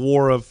 It's like a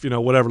war of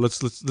whatever. Let's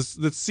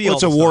see. Well, all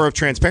it's a this war stuff. of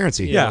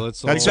transparency. Yeah,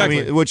 let's That's, all- I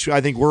mean, which I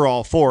think we're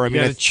all for. I You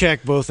mean, got to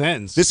check both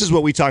ends. this is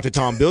what we talked to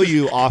Tom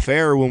Bilyeu off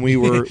air when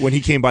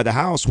he came by the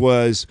house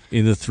was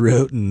in the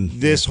throat and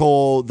this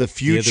whole the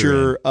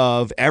future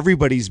of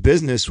everybody's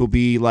business will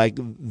be like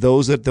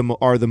those that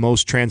are the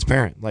most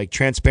transparent. Like,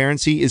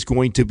 transparency is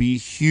going to be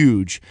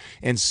huge,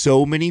 and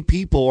so many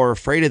people are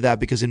afraid of that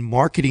because in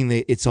marketing,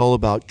 it's all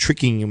about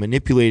tricking and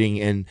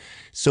manipulating. And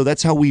so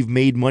that's how we've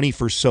made money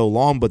for so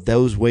long. But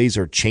those ways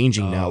are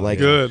changing now. Like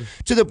good.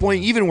 To the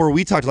point, even where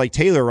we talked to like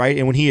Taylor, right?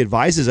 And when he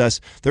advises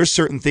us, there's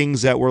certain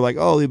things that we're like,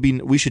 oh,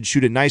 we should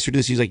shoot it nicer to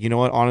this. He's like, you know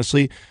what?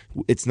 Honestly,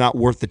 it's not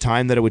worth the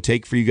time that it would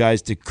take for you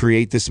guys to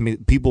create this. I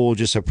mean, people will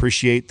just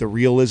appreciate the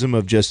realism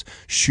of just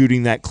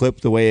shooting that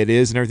clip the way it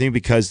is and everything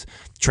because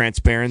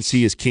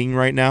transparency is king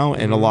right now.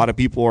 And a lot of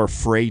people are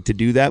afraid to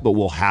do that, but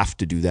we'll have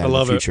to do that in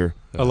the future.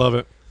 I love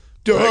it.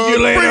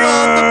 Regulator. Bring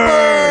on the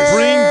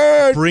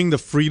birds. Bring the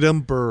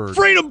freedom bird.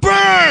 Freedom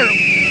bird.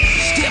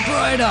 Step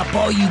right up,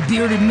 all you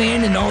bearded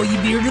men and all you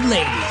bearded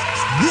ladies.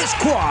 This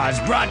quad is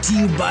brought to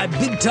you by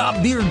Big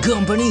Top Beard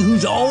Company,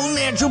 whose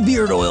all-natural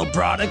beard oil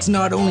products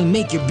not only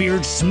make your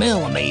beard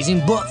smell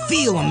amazing, but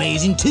feel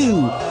amazing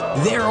too.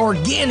 Their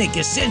organic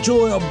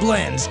essential oil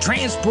blends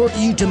transport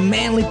you to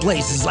manly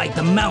places like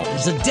the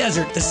mountains, the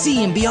desert, the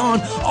sea, and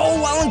beyond,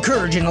 all while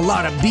encouraging a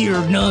lot of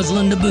beard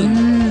nuzzling to boot.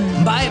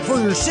 Buy it for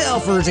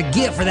yourself or as a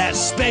gift for that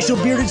special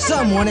bearded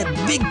someone at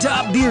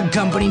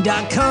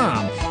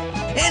BigTopBeardCompany.com.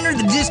 Enter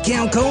the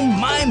discount code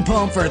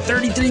MINDPUMP for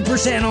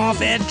 33% off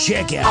at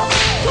checkout.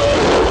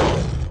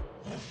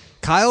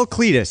 Kyle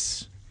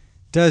Cletus,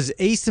 does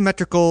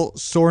asymmetrical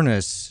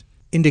soreness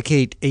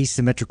indicate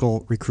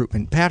asymmetrical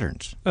recruitment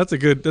patterns? That's a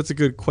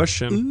good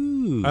question.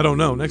 Ooh. I don't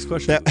know. Next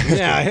question.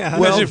 Yeah.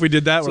 Imagine if we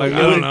did that. We're like,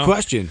 I don't know.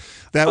 Question.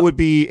 That would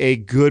be a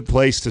good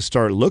place to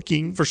start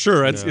looking. For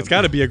sure, it's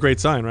got to be a great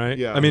sign, right?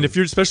 Yeah. I mean,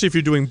 especially if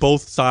you're doing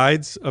both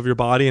sides of your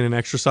body in an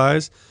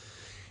exercise,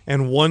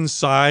 and one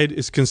side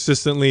is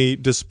consistently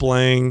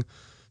displaying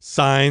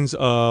signs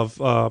of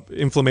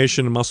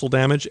inflammation and muscle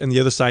damage, and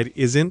the other side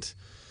isn't,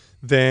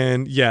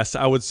 then yes,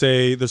 I would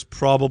say there's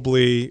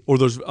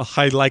a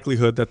high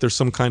likelihood that there's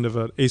some kind of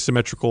an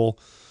asymmetrical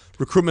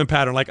recruitment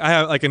pattern. Like I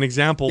have like an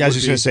example. Yeah, I was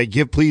just going to say,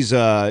 please.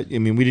 I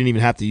mean, we didn't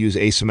even have to use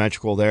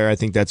asymmetrical there. I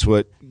think that's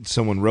what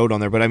someone wrote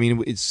on there. But I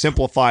mean,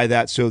 simplify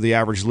that so the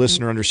average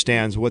listener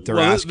understands what they're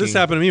asking. This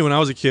happened to me when I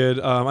was a kid.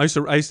 I used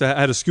to I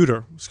had a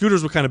scooter.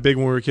 Scooters were kind of big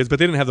when we were kids, but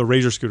they didn't have the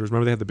razor scooters.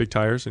 Remember, they had the big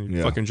tires and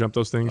you fucking jump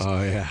those things.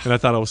 Oh yeah. And I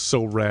thought I was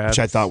so rad. Which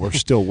I thought were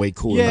still way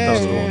cooler than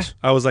those other ones.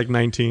 I was like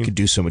 19. Could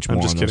do so much more.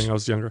 I'm just on kidding. those. I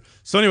was younger.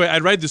 So anyway,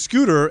 I'd ride the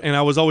scooter, and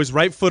I was always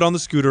right foot on the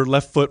scooter.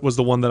 Left foot was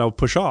the one that I would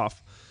push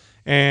off,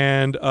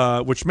 and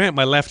which meant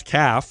my left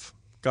calf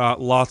got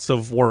lots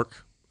of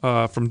work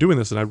from doing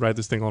this, and I'd ride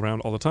this thing all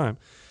around all the time.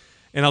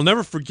 And I'll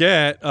never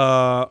forget,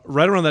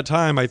 right around that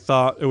time, I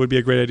thought it would be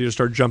a great idea to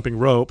start jumping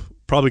rope,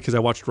 probably because I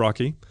watched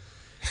Rocky.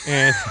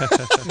 And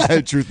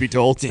truth be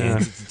told.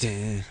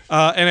 and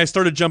I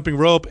started jumping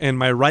rope, and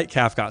my right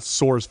calf got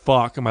sore as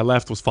fuck, and my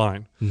left was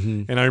fine.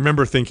 And I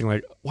remember thinking,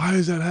 like, why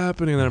is that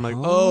happening? And I'm like,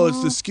 oh,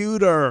 it's the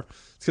scooter.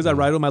 It's because I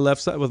ride with my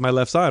left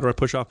side, or I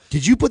push off.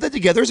 Did you put that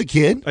together as a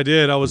kid? I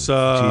did. I was.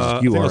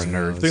 Jesus, you I are think a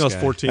nerd. I think I was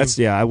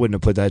 14. I wouldn't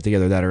have put that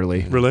together that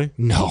early. Really?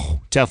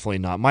 No, definitely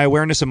not. My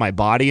awareness of my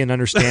body and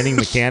understanding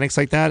mechanics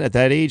like that at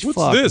that age. What's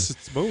fuck. this?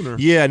 It's boner.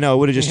 Yeah, no, it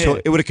would have just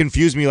it would have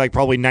confused me like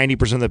probably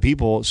 90% of the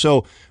people.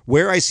 So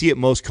where I see it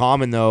most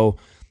common though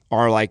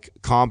are like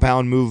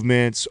compound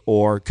movements,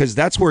 or because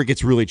that's where it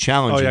gets really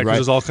challenging. Oh yeah, because right?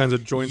 there's all kinds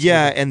of joints.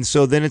 Yeah, and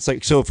so then it's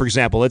like, so for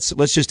example,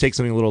 let's just take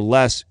something a little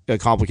less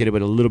complicated,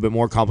 but a little bit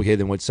more complicated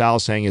than what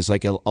Sal's saying is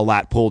like a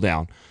lat pull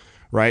down,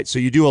 right? So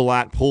you do a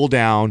lat pull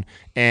down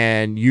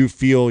and you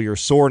feel your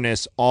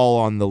soreness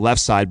all on the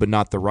left side, but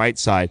not the right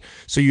side.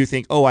 So you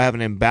think, oh, I have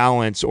an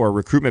imbalance or a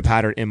recruitment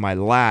pattern in my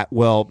lat.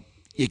 Well,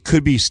 it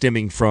could be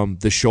stemming from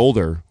the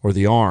shoulder or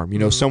the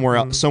arm,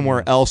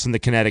 somewhere else in the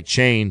kinetic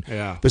chain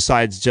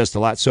besides just the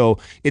lat. So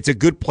it's a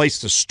good place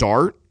to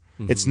start.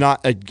 It's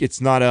not a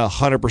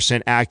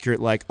 100% accurate,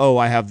 like, oh,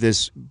 I have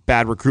this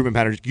bad recruitment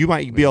pattern. You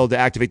might be able to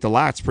activate the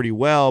lats pretty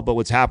well, but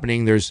what's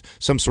happening, there's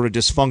some sort of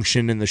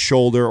dysfunction in the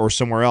shoulder or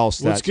somewhere else.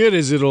 What's good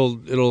is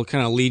it'll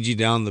kind of lead you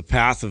down the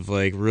path of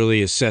like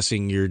really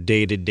assessing your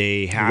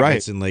day-to-day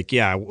habits and like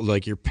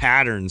your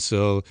patterns.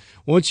 So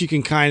once you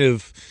can kind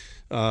of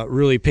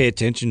really pay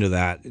attention to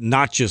that,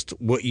 not just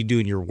what you do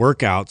in your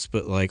workouts,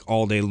 but like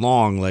all day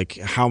long, like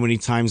how many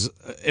times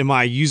am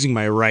I using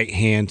my right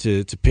hand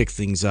to pick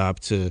things up,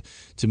 to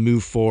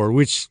move forward,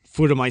 which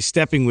foot am I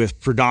stepping with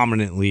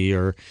predominantly,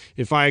 or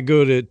if I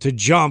go to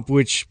jump,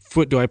 which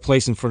foot do I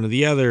place in front of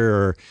the other,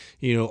 or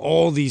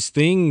all these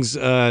things.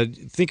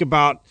 Think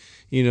about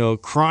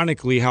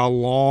chronically how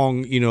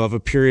long, of a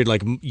period,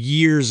 like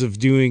years of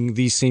doing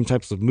these same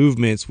types of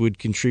movements would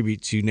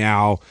contribute to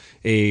now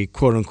a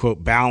quote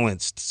unquote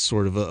balanced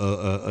sort of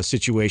a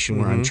situation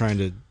where I'm trying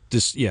to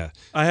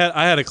I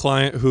had a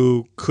client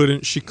who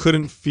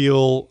couldn't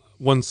feel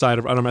one side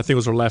of, I think it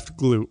was her left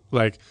glute.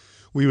 Like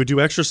we would do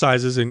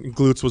exercises and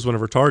glutes was one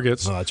of her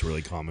targets. Oh, that's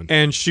really common.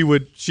 And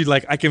she'd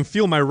like, I can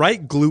feel my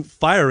right glute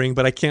firing,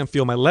 but I can't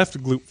feel my left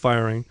glute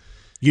firing.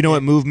 You know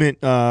what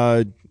movement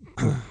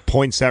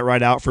points that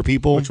right out for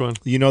people? Which one?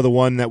 The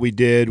one that we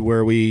did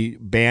where we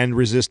band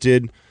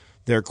resisted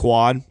their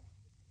quad,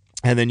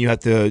 and then you have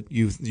to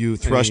you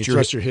thrust your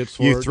hips you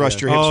forward,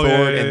 thrust yeah. your hips Oh, yeah,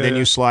 forward, yeah, and then yeah.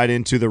 you slide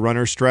into the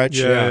runner stretch.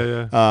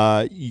 Yeah.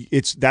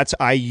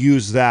 I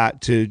use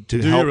that to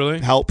you help really?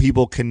 help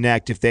people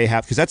connect if they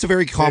have, because that's a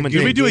very common Did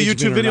thing. we do a engagement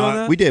YouTube or video on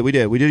not. that? We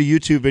did a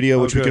YouTube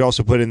video, which we good. could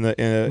also put in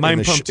the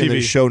Mind Pump in the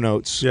TV. show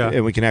notes, Yeah.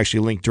 and we can actually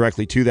link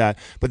directly to that.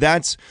 But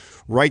that's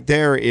right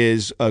there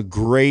is a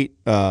great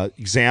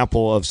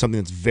example of something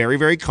that's very,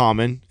 very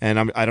common.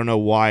 And I don't know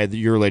why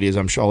your lady is.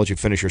 I'm sure I'll let you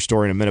finish your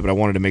story in a minute, but I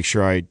wanted to make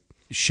sure I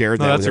shared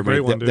that that's with a great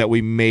everybody one, dude. that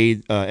we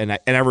made. And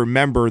I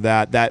remember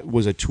that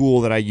was a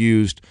tool that I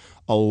used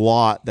a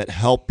lot that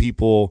helped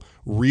people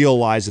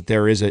realize that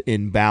there is an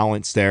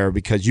imbalance there,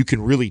 because you can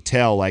really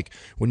tell, like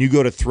when you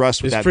go to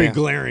thrust with It's that pretty band-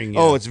 glaring, yeah.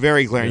 Oh, it's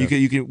very glaring. You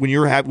can when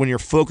you're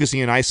focusing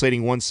and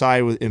isolating one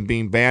side and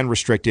being band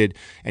restricted,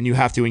 and you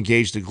have to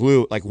engage the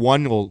glute, like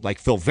one will like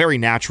feel very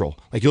natural.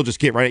 Like you'll just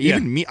get right.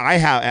 Even me,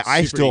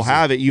 I still easy.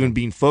 have it, even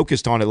being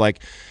focused on it,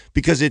 like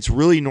because it's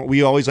really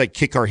we always like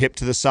kick our hip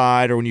to the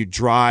side, or when you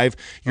drive,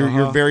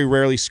 you're very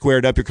rarely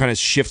squared up. You're kind of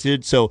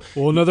shifted. So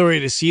Well, another way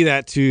to see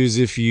that too is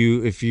if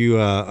you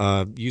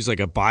use like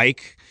a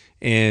bike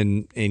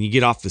and you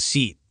get off the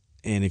seat,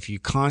 and if you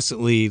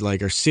constantly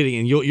like are sitting,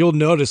 and you'll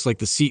notice like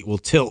the seat will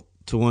tilt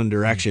to one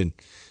direction,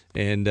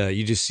 and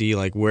you just see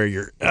like where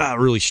you're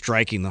really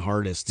striking the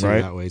hardest too,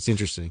 Right. that way. It's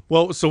interesting.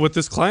 Well, so with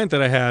this client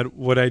that I had,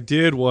 what I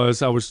did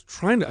was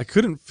I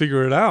couldn't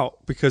figure it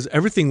out because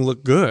everything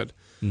looked good.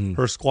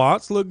 Her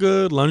squats look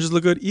good, lunges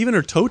look good, even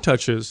her toe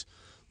touches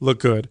look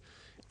good.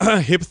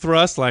 Hip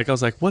thrust, like I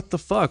was like, what the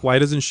fuck? Why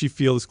doesn't she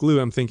feel this glute?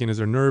 I'm thinking, is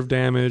there nerve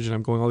damage? And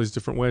I'm going all these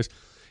different ways.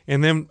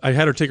 And then I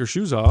had her take her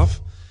shoes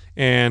off,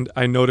 and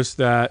I noticed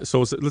that, so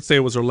let's say it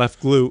was her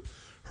left glute,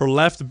 her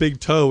left big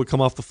toe would come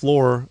off the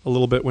floor a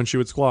little bit when she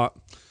would squat.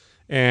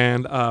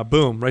 And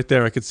boom, right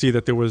there, I could see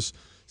that there was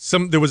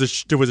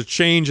a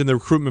change in the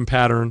recruitment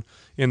pattern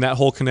in that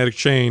whole kinetic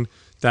chain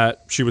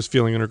that she was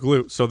feeling in her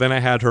glute. So then I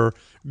had her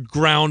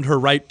ground her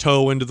right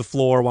toe into the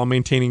floor while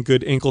maintaining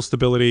good ankle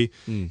stability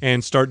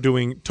and start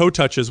doing toe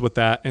touches with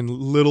that. And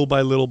little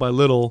by little by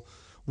little,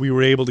 we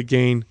were able to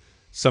gain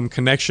some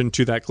connection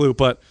to that glute.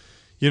 But,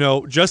 you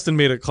know, Justin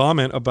made a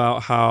comment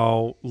about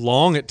how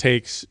long it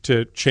takes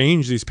to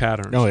change these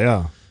patterns. oh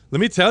yeah. Let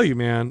me tell you,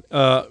 man,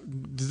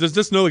 there's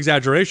just no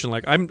exaggeration.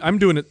 Like I'm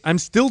doing it. I'm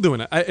still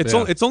doing it.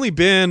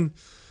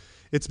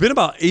 It's been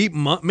about 8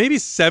 months, maybe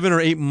 7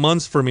 or 8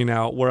 months for me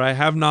now, where I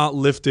have not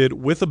lifted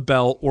with a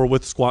belt or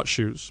with squat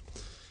shoes.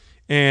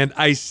 And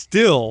I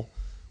still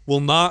will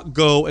not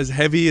go as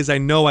heavy as I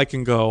know I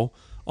can go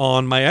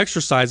on my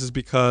exercises,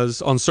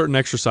 because on certain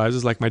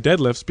exercises like my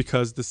deadlifts,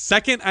 because the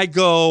second I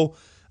go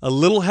a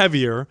little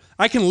heavier,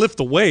 I can lift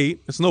the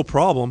weight. It's no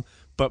problem.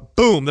 But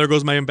boom, there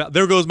goes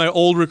my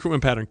old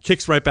recruitment pattern,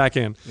 kicks right back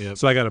in. Yep.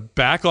 So I got to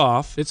back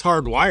off. It's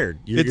hardwired.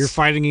 You're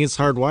fighting against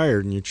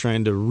hardwired, and you're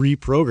trying to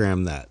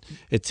reprogram that.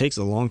 It takes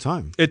a long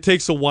time. It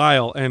takes a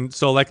while. And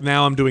so like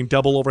now I'm doing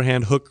double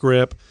overhand hook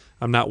grip.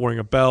 I'm not wearing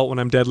a belt when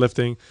I'm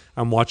deadlifting.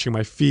 I'm watching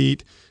my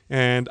feet.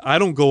 And I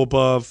don't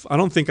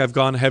think I've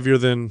gone heavier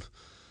than,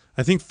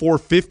 I think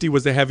 450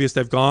 was the heaviest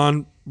I've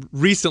gone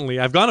recently.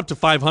 I've gone up to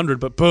 500,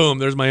 but boom,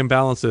 there's my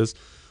imbalances.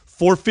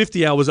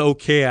 450 I was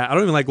okay at. I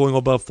don't even like going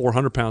above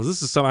 400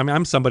 pounds.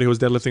 I'm somebody who was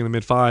deadlifting in the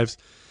mid fives,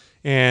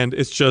 and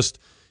it's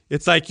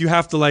like you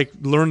have to like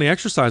learn the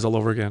exercise all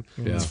over again.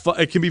 Yeah.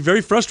 It can be very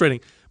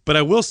frustrating. But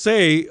I will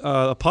say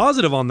a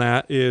positive on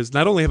that is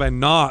not only have I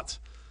not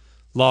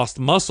lost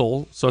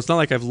muscle, so it's not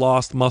like I've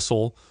lost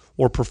muscle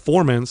or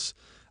performance.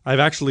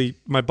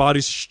 My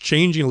body's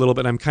changing a little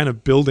bit. I'm kind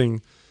of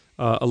building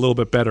a little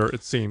bit better,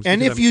 it seems.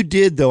 And if you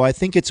did, though, I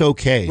think it's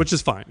okay. Which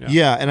is fine.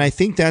 Yeah, and I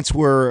think that's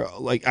where,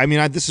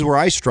 this is where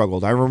I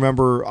struggled. I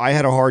remember I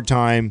had a hard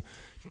time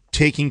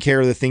taking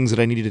care of the things that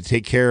I needed to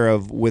take care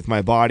of with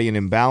my body and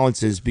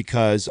imbalances,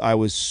 because I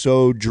was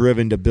so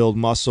driven to build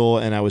muscle,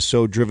 and I was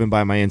so driven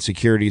by my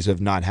insecurities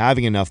of not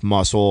having enough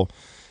muscle,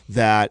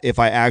 that if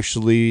I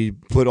actually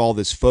put all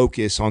this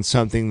focus on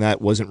something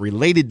that wasn't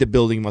related to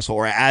building muscle,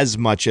 or as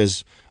much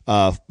as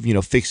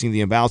fixing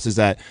the imbalances,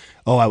 that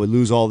I would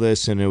lose all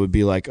this, and it would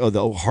be like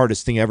the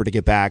hardest thing ever to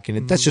get back,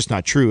 and that's just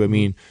not true. I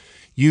mean,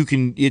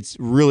 it's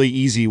really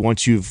easy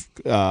once you've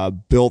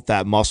built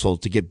that muscle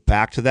to get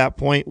back to that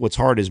point. What's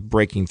hard is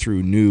breaking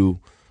through new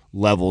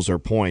levels or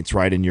points,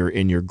 right, in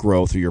your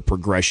growth or your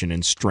progression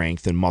in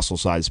strength and muscle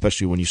size,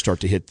 especially when you start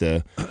to hit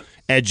the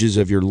edges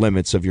of your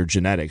limits of your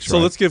genetics. So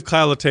let's give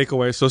Kyle a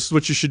takeaway. So this is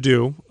what you should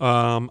do.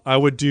 I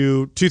would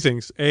do two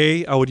things.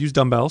 I would use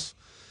dumbbells,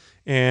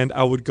 and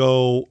I would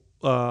go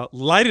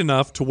light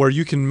enough to where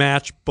you can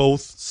match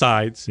both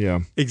sides. Yeah.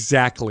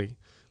 Exactly.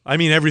 I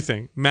mean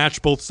everything.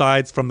 Match both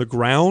sides from the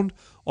ground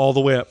all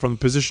the way up, from the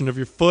position of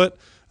your foot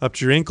up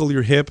to your ankle,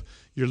 your hip,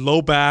 your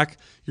low back,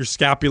 your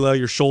scapula,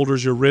 your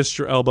shoulders, your wrists,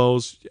 your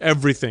elbows,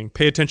 everything.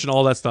 Pay attention to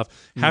all that stuff.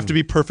 Have to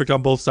be perfect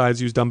on both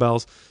sides. Use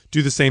dumbbells.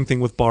 Do the same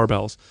thing with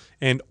barbells.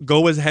 And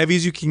go as heavy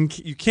as you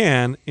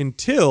can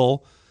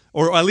until,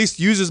 or at least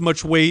use as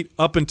much weight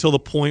up until the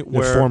point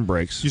where form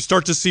breaks. you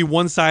start to see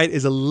one side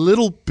is a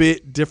little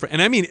bit different.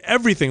 And I mean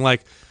everything.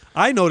 Like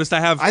I noticed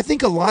I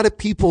think a lot of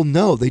people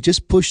know. They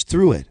just push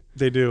through it.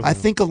 They do. I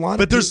think a lot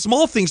But of there's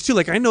small things too.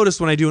 Like I noticed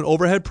when I do an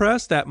overhead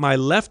press that my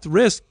left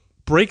wrist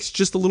breaks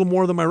just a little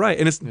more than my right,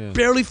 and it's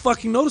barely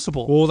fucking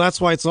noticeable. Well, that's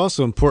why it's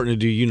also important to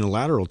do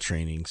unilateral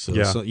training.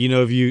 So, so you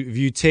know, if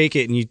you take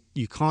it and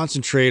you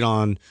concentrate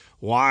on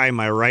why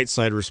my right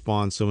side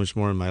responds so much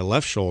more than my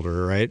left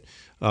shoulder, right?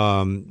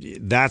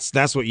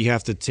 That's what you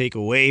have to take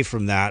away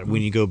from that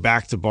when you go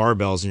back to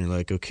barbells and you're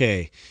like,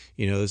 okay,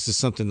 you know, this is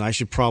something I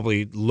should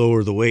probably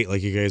lower the weight,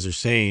 like you guys are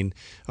saying,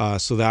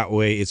 so that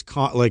way it's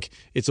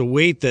it's a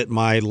weight that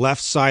my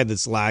left side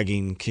that's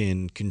lagging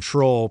can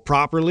control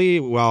properly.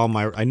 While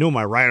I know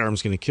my right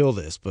arm's going to kill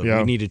this, but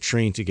we need to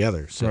train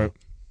together. So,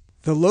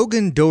 The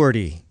Logan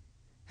Doherty.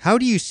 How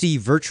do you see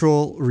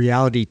virtual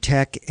reality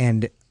tech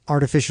and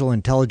artificial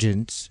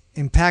intelligence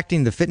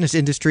impacting the fitness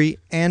industry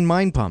and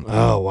Mind Pump?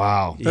 Oh,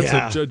 wow.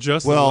 That's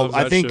Justin Well, loves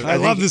I that think shit. I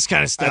love this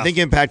kind of stuff. I think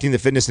impacting the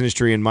fitness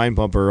industry and Mind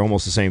Pump are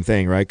almost the same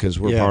thing, right? Because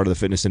we're part of the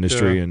fitness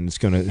industry, and it's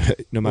going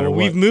to, no matter what.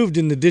 We've moved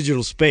in the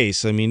digital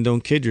space. I mean,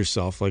 don't kid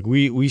yourself. Like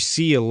we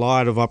see a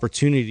lot of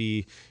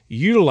opportunity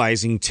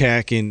utilizing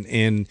tech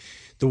and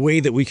the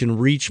way that we can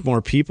reach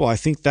more people. I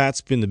think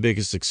that's been the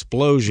biggest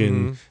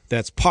explosion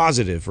that's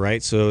positive,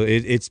 right? So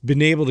it's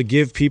been able to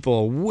give people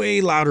a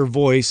way louder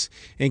voice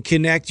and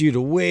connect you to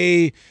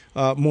way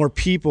more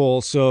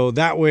people. So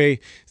that way,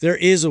 there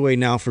is a way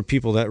now for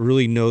people that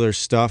really know their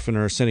stuff and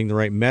are sending the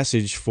right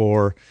message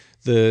for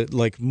the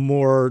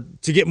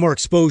to get more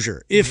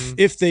exposure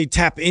if they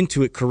tap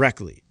into it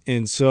correctly.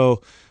 And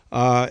so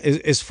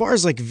as far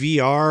as like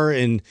VR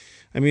and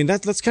I mean,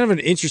 that's kind of an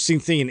interesting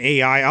thing in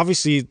AI.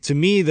 Obviously, to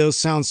me, those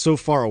sound so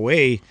far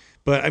away,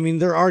 but I mean,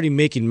 they're already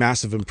making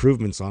massive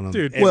improvements on them.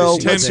 Dude, Well,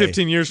 10, let's-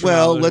 15 years from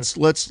Well, now.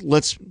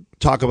 let's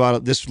talk about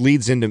it. This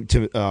leads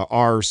into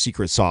our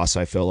secret sauce.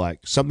 I feel like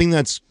something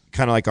that's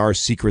kind of like our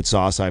secret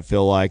sauce. I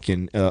feel like,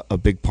 and a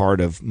big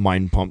part of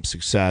Mind Pump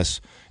success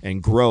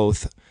and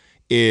growth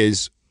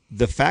is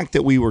the fact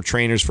that we were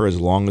trainers for as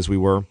long as we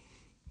were.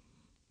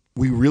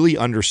 We really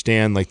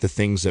understand like the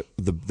things that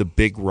the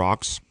big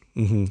rocks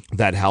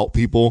that help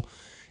people,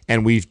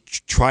 and we've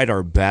tried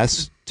our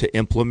best to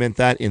implement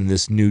that in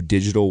this new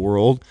digital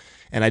world.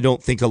 And I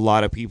don't think a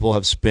lot of people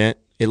have spent,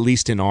 at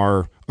least in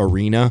our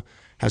arena,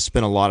 have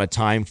spent a lot of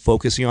time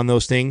focusing on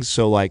those things.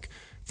 So like,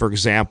 for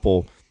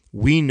example,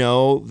 we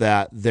know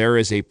that there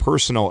is a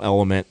personal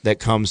element that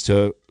comes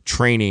to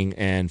training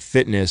and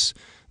fitness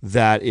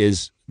that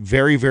is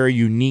very, very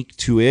unique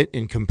to it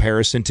in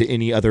comparison to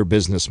any other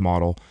business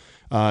model.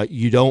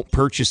 You don't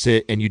purchase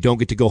it and you don't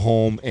get to go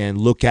home and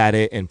look at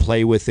it and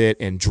play with it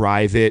and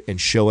drive it and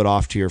show it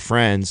off to your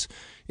friends.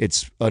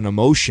 It's an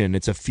emotion.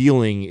 It's a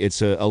feeling.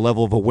 It's a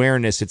level of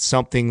awareness. It's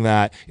something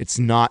that it's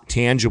not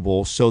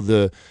tangible. So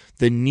the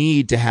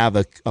need to have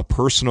a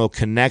personal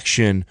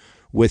connection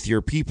with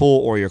your people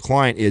or your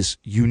client is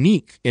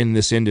unique in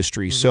this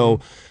industry. So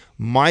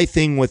my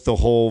thing with the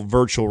whole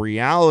virtual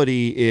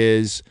reality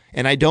is,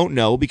 and I don't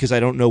know because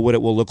I don't know what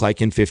it will look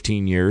like in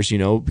 15 years,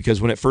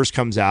 because when it first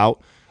comes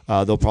out,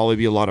 there'll probably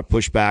be a lot of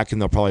pushback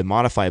and they'll probably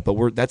modify it.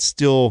 But that's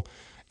still,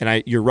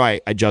 and you're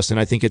right, Justin.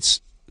 I think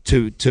it's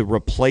to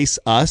replace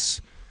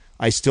us.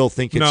 I still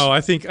think it's No,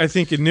 I think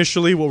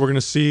initially what we're going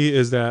to see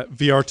is that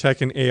VR tech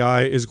and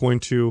AI is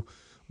going to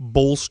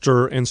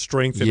bolster and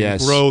strengthen and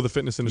grow the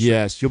fitness industry.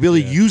 Yes, you'll be able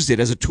to use it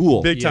as a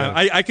tool. Big time.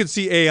 I could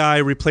see AI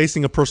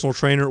replacing a personal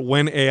trainer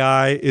when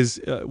AI is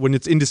when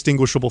it's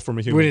indistinguishable from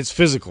a human. when it's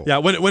physical. Yeah,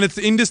 when it's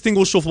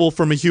indistinguishable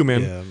from a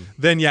human,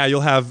 then you'll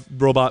have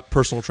robot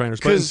personal trainers.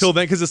 But until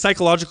then, because the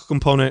psychological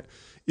component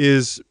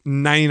is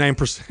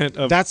 99%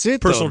 of That's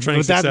it. personal though.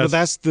 training success. But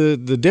that's the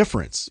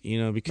difference,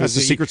 because That's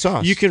the secret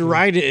sauce. You can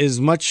write it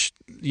as much,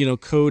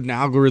 code and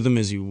algorithm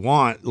as you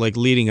want, like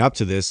leading up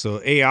to this.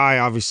 So AI,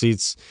 obviously,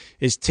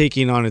 it's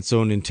taking on its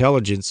own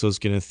intelligence, so it's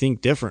going to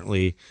think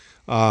differently.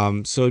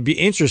 So it'd be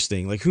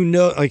interesting. Like who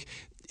knows? Like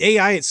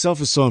AI itself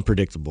is so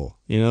unpredictable.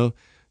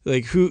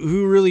 Like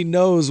who really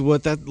knows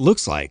what that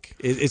looks like?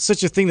 It's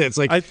such a thing that's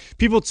like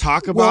people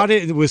talk about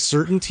it with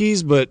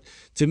certainties, but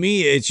to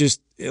me, it's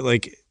just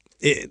like.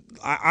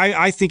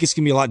 I think it's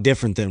going to be a lot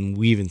different than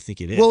we even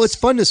think it is. Well, it's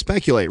fun to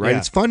speculate, right? Yeah.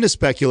 It's fun to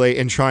speculate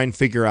and try and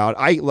figure out.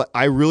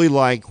 I really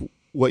like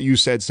what you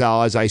said,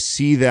 Sal, as I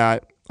see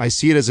it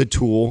as a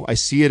tool. I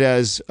see it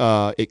as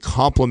it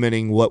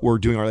complementing what we're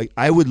doing. Like,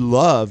 I would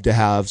love to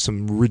have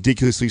some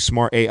ridiculously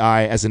smart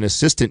AI as an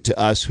assistant to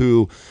us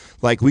who,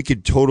 like, we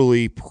could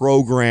totally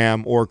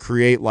program or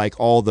create like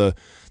all the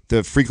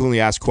frequently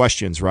asked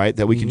questions, right?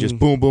 That we can just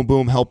boom, boom,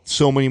 boom, help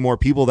so many more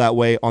people that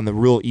way on the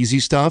real easy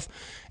stuff.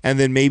 And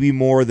then maybe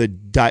more the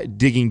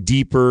digging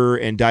deeper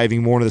and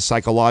diving more into the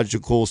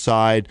psychological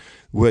side,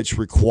 which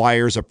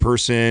requires a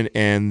person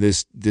and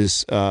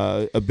this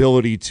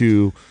ability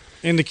to...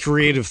 And the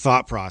creative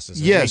thought process.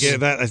 Yes.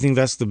 I think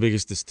that's the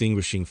biggest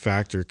distinguishing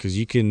factor, because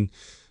you can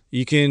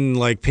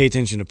like pay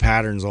attention to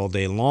patterns all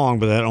day long,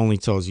 but that only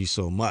tells you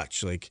so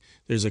much. Like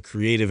there's a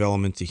creative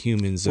element to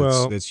humans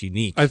that's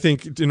unique. I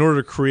think in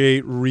order to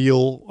create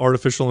real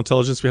artificial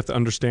intelligence, we have to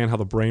understand how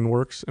the brain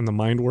works and the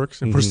mind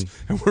works, and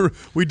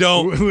we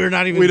don't. We're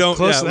not even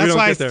close. Yeah, that's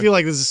why I feel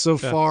like this is so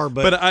far.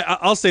 But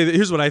I'll say that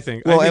here's what I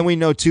think. Well, and we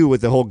know too with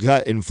the whole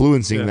gut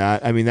influencing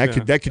that. I mean, that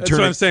could That's turn.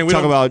 what I'm saying.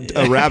 Talk about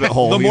a rabbit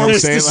hole. The You know more what I'm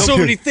it's saying? there's so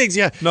many things.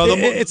 Yeah, No,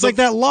 it's like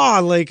that law,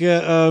 like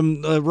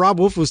Rob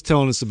Wolf was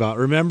telling us about.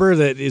 Remember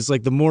that is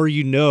like the more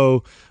you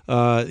know,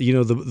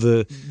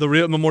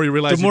 the more you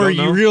realize, the more you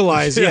don't know.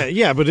 realize.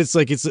 Yeah, but it's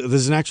like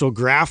there's an actual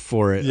graph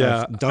for it.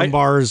 Yeah.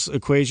 Dunbar's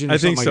equation. Or I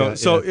think so. Like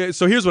that.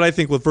 So here's what I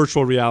think with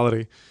virtual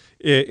reality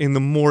in the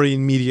more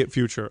immediate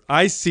future.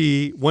 I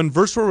see when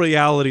virtual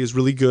reality is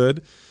really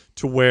good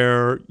to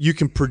where you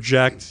can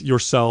project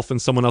yourself in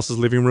someone else's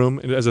living room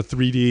as a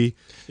 3D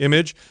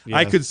image. Yeah.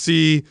 I could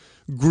see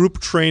group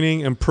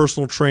training and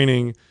personal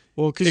training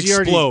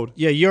explode.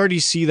 You already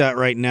see that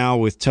right now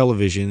with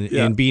television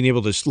and being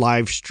able to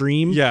live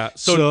stream. Yeah,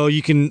 so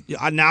you can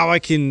now I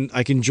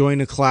can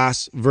join a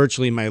class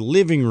virtually in my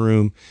living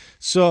room.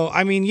 So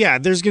I mean,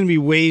 there's going to be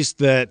ways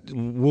that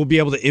we'll be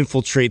able to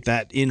infiltrate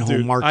that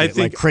in-home market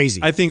like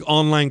crazy. I think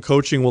online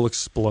coaching will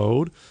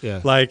explode. Yeah.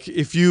 Like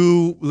if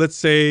let's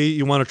say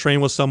you want to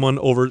train with someone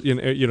over you're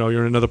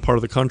in another part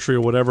of the country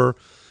or whatever,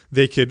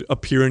 they could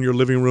appear in your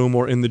living room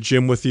or in the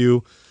gym with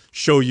you,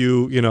 show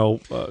you,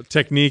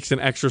 techniques and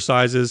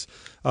exercises.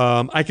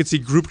 I could see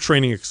group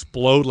training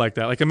explode like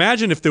that. Like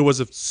imagine if there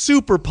was a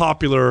super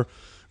popular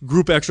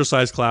group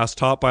exercise class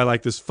taught by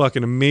like this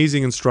fucking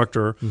amazing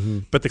instructor,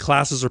 but the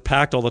classes are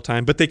packed all the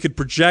time, but they could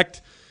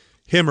project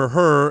him or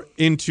her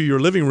into your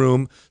living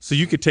room so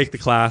you could take the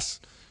class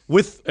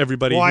with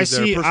everybody. Well, who's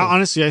there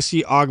honestly, I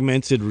see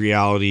augmented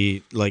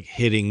reality like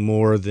hitting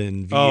more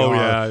than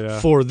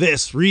VR for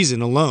this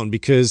reason alone,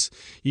 because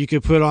you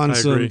could put on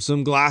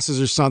some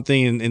glasses or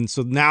something, and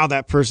so now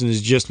that person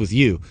is just with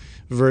you,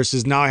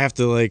 versus now I have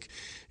to like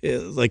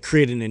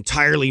create an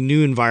entirely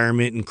new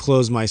environment and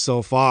close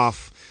myself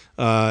off.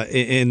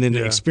 And then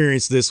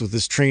experience this with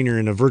this trainer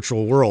in a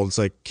virtual world. It's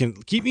like,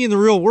 keep me in the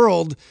real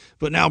world,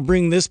 but now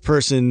bring this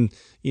person,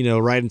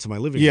 right into my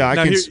living room. Yeah, I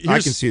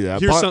can see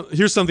that.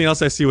 Here's something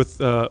else I see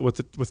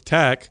with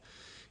tech,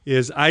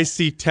 is I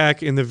see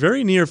tech in the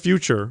very near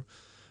future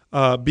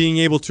being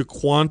able to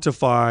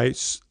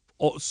quantify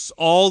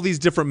all these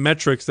different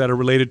metrics that are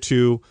related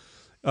to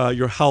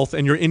your health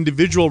and your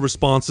individual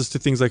responses to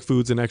things like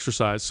foods and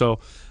exercise. So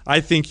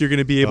I think you're going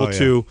to be able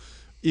to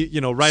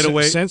right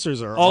away.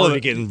 Sensors are already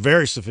getting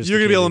very sophisticated. You're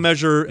going to be able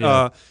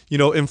to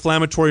measure,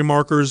 inflammatory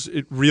markers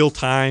real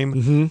time,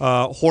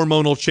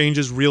 hormonal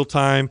changes real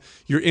time,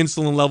 your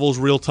insulin levels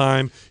real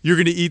time. You're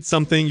going to eat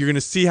something. You're going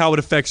to see how it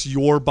affects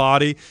your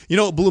body.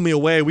 It blew me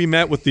away. We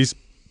met with these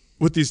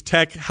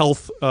tech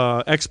health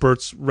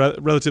experts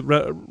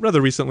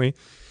rather recently,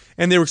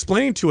 and they were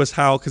explaining to us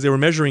how, because they were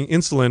measuring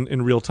insulin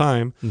in real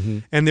time,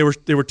 and they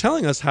were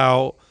telling us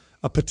how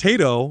a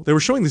potato, they were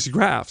showing these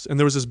graphs, and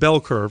there was this bell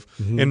curve,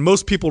 and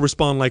most people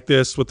respond like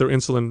this with their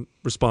insulin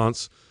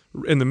response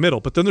in the middle.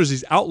 But then there's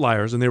these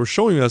outliers, and they were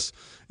showing us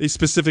these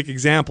specific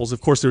examples. Of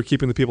course, they were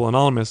keeping the people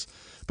anonymous,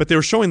 but they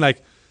were showing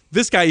like,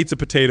 this guy eats a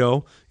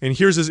potato, and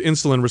here's his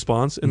insulin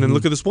response, and then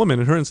look at this woman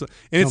and her insulin.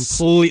 And it's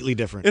completely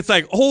different. It's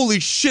like, holy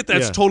shit,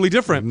 that's totally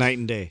different. Like night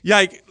and day.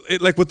 Yeah,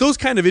 like with those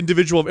kind of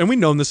individual, and we've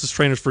known this as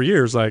trainers for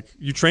years, like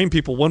you train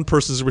people, one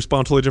person's going to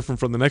respond totally different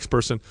from the next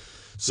person.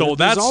 So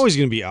there's always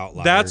going to be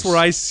outliers. That's where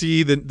I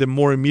see the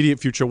more immediate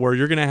future, where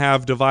you're going to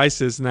have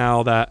devices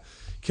now that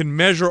can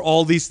measure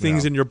all these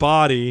things in your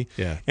body,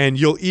 and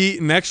you'll eat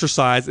and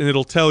exercise, and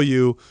it'll tell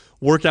you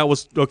workout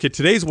was okay.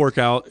 Today's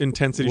workout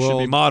intensity should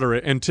be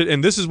moderate,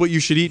 and this is what you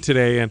should eat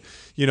today. And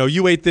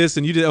you ate this,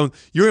 and you did.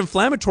 Your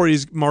inflammatory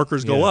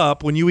markers go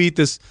up when you eat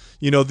this.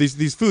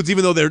 These foods,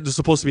 even though they're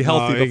supposed to be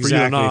healthy, but for you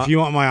they're not. If you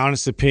want my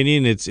honest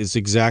opinion, it's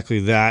exactly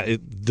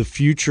that. The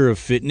future of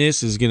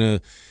fitness is going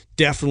to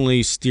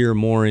definitely steer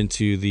more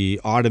into the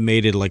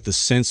automated, like the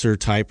sensor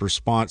type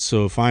response.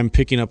 So if I'm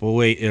picking up a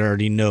weight, it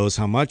already knows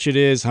how much it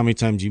is, how many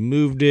times you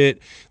moved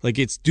it. Like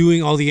it's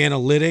doing all the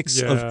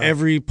analytics of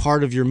every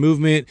part of your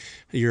movement,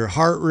 your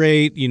heart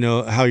rate,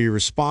 how you're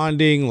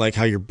responding, like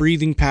how your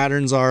breathing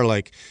patterns are.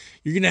 Like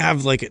you're going to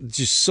have like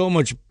just so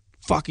much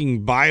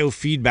fucking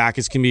biofeedback.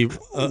 It's going to be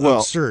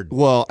absurd.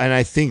 Well, and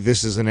I think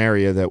this is an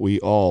area that we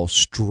all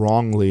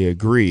strongly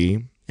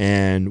agree.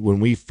 And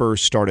when we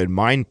first started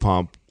Mind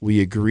Pump,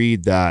 we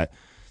agreed that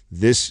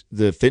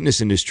the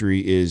fitness industry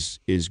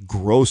is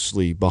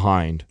grossly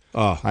behind.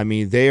 I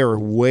mean, they are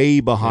way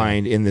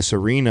behind in this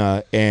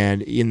arena,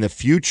 and in the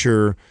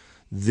future,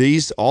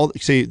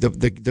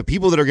 the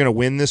people that are going to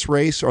win this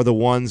race are the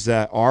ones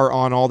that are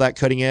on all that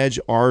cutting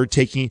edge,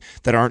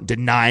 that aren't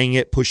denying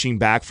it, pushing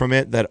back from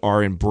it, that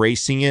are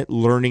embracing it,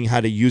 learning how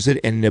to use it,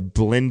 and to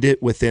blend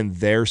it within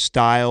their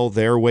style,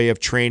 their way of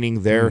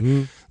training,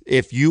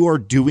 if you are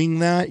doing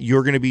that,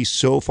 you're going to be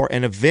so far,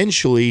 and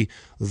eventually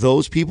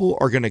those people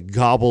are going to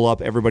gobble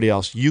up everybody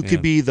else. You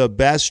could be the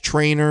best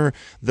trainer,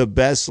 the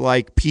best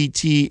like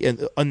PT in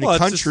the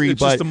country,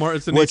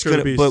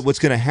 but what's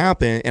going to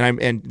happen,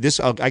 and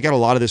I got a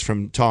lot of this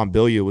from Tom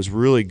Bilyeu. It was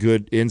really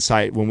good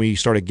insight when we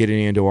started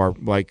getting into our,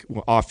 like,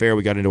 off air,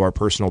 we got into our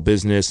personal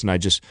business, and I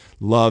just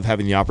love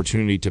having the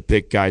opportunity to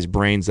pick guys'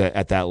 brains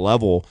at that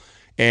level.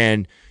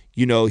 And,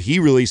 you know, he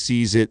really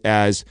sees it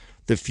as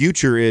the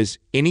future is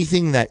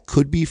anything that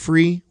could be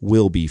free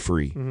will be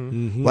free.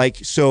 Like,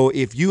 so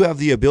if you have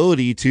the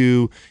ability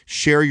to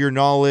share your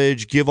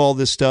knowledge, give all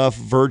this stuff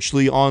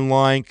virtually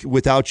online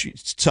without you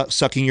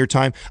sucking your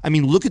time. I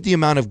mean, look at the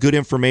amount of good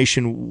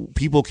information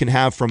people can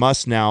have from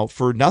us now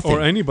for nothing.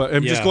 Or anybody.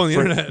 I'm just going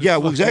on the internet. Yeah,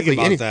 well, exactly.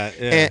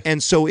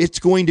 And so it's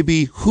going to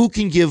be who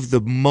can give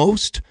the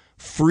most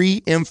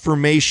free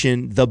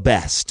information the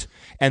best.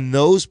 And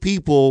those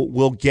people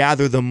will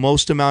gather the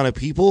most amount of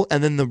people,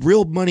 and then the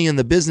real money in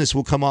the business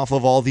will come off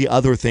of all the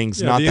other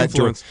things, not that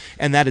influence.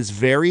 And that is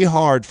very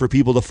hard for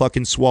people to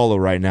fucking swallow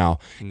right now.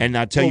 And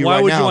I tell you right now,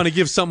 why would you want to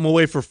give something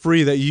away for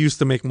free that you used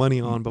to make money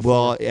on before?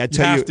 Well, I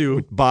tell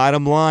you,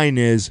 bottom line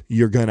is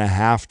you're gonna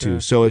have to.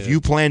 So if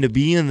you plan to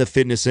be in the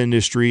fitness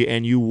industry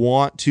and you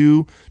want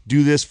to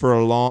do this for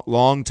a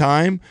long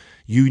time,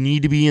 you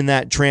need to be in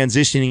that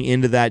transitioning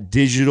into that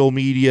digital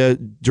media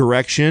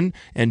direction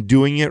and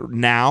doing it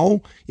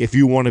now. If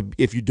you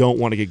don't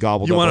want to get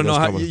gobbled up. You want to know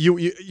how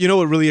you know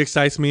what really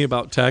excites me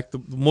about tech?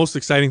 The most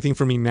exciting thing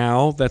for me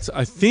now that's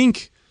I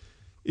think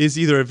is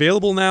either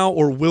available now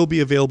or will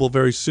be available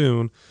very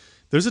soon.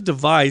 There's a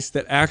device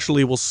that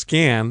actually will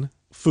scan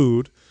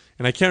food.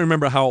 And I can't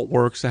remember how it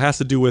works. It has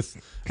to do with,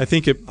 I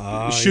think it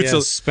shoots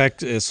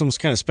some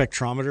kind of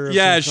spectrometer.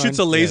 Yeah, it shoots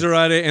a laser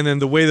at it, and then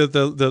the way that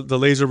the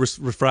laser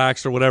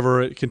refracts or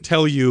whatever, it can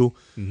tell you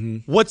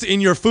what's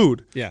in your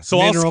food. Yeah, so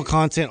mineral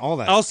content, all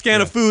that. I'll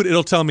scan a food.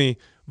 It'll tell me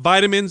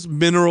vitamins,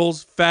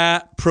 minerals,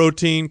 fat,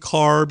 protein,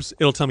 carbs.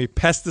 It'll tell me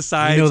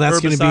pesticides, that's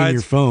going to be herbicides. in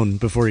your phone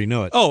before you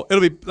know it. Oh,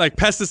 it'll be like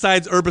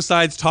pesticides,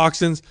 herbicides,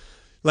 toxins.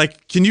 Like,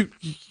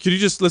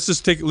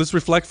 let's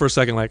reflect for a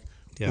second. Like,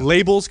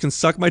 labels can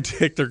suck my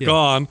dick. They're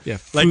gone. Yeah,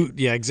 food,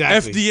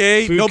 exactly.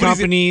 FDA, food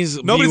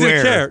companies. Nobody's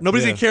gonna care.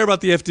 Nobody's gonna care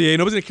about the FDA.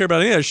 Nobody's gonna care about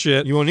any of that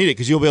shit. You won't need it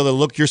because you'll be able to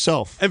look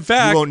yourself. In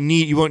fact,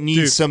 you won't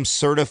need some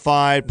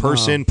certified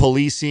person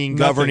policing,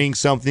 governing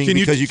something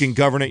because you can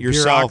govern it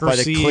yourself by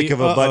the click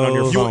of a button on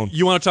your phone.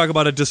 You want to talk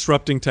about a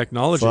disrupting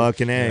technology?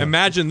 Fucking A.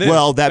 Imagine this.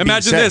 Well, that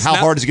being said, how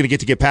hard is it going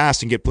to get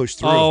passed and get pushed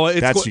through? Oh,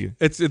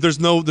 there's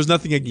no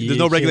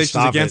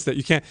regulations against it.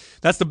 You can't.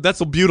 That's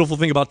the beautiful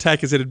thing about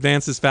tech is it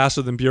advances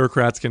faster than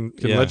bureaucrats can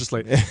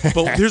legislate.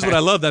 But here's what I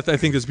love that I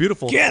think is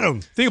beautiful. Get them.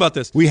 Think about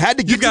this. We had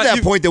to get to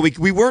that point that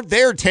we weren't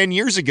there 10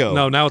 years ago.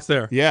 No, now it's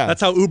there. Yeah.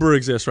 That's how Uber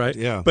exists, right?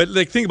 Yeah. But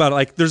like, think about it.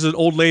 Like, there's an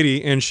old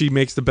lady and she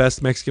makes the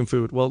best Mexican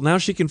food. Well, now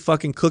she can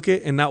fucking cook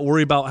it and not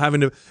worry about having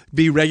to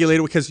be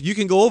regulated because you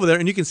can go over there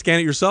and you can scan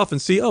it yourself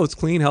and see, oh, it's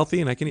clean, healthy,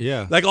 and I can eat.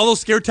 Yeah. Like, all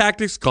those scare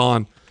tactics,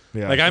 gone.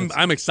 Yeah, like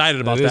I'm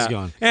excited about that.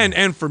 Gone.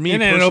 And for me,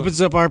 and it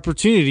opens up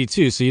opportunity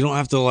too. So you don't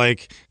have to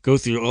like go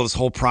through all this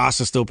whole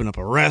process to open up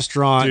a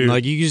restaurant. And,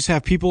 like, you just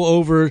have people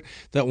over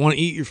that want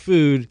to eat your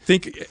food.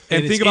 Think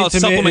about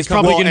supplement. It's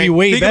probably going to be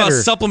way better. Think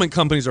about supplement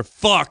companies are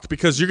fucked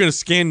because you're going to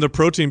scan the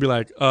protein and be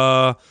like,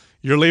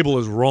 your label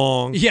is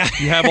wrong. Yeah,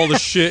 you have all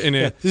this shit in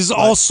it. Yeah. This is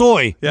all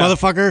soy,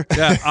 motherfucker.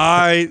 Yeah,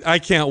 I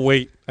can't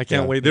wait. I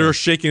can't wait. They're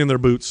shaking in their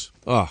boots.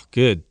 Oh,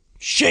 good.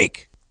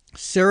 Shake.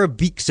 Sarah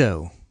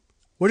Bixo.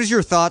 What is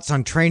your thoughts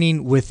on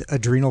training with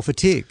adrenal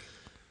fatigue?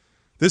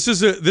 This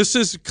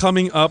is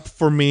coming up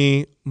for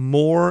me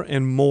more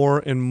and more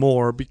and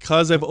more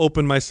because I've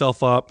opened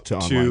myself up to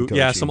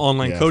some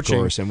online coaching.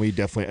 Of course, and we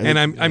definitely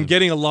I'm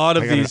getting a lot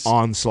of these an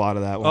onslaught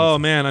of that one. Oh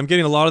man, I'm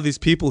getting a lot of these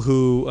people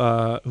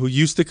who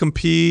used to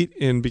compete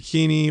in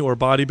bikini or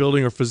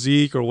bodybuilding or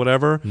physique or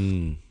whatever.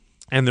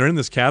 And they're in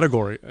this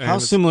category. How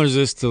similar is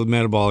this to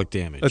metabolic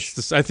damage?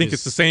 I think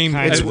it's the same.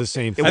 Kind of the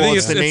same thing. I think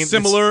it's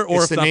similar,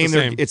 or if not the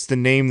same. It's the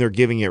name they're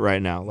giving it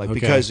right now. Like,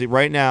 because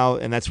right now,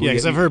 and that's what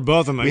because I've heard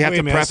both of them. We have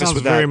to preface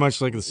with that. Very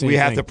much like the same. We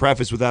have to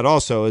preface with that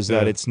also is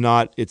that it's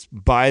not. It's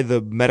by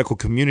the medical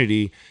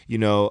community. You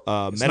know,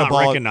 it's metabolic.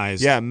 Not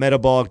recognized. Yeah,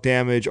 metabolic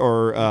damage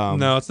or.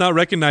 No, it's not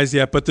recognized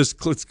yet, but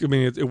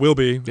it will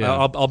be. Yeah.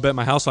 I'll bet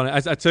my house on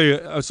it. I tell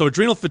you. So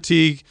adrenal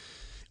fatigue.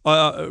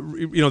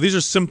 These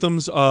are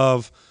symptoms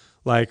of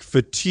like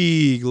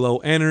fatigue, low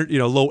energy,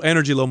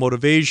 low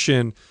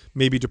motivation,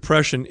 maybe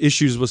depression,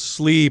 issues with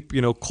sleep,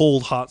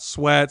 cold, hot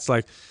sweats.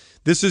 Like,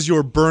 this is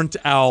your burnt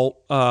out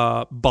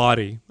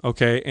body,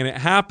 okay? And it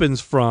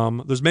happens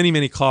from, there's many,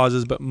 many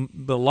causes, but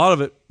a lot of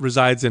it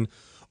resides in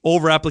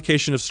over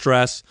application of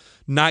stress,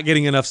 not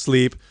getting enough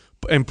sleep,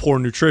 and poor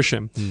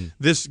nutrition.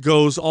 This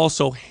goes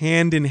also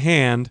hand in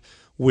hand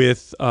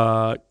with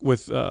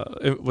what's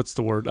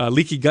the word?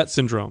 Leaky gut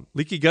syndrome.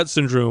 Leaky gut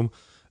syndrome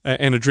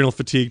and adrenal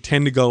fatigue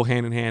tend to go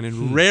hand in hand,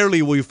 and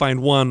rarely will you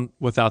find one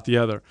without the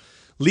other.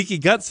 Leaky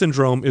gut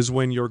syndrome is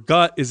when your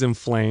gut is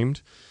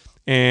inflamed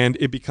and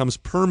it becomes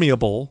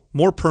permeable,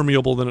 more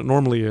permeable than it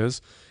normally is,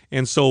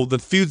 And so the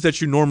foods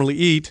that you normally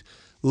eat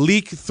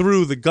leak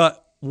through the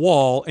gut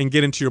wall and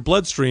get into your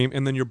bloodstream,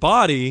 and then your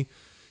body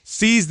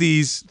sees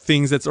these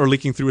things that are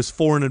leaking through as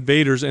foreign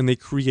invaders, and they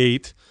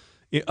create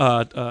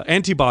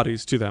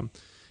antibodies to them.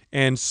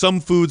 And some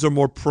foods are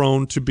more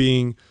prone to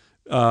being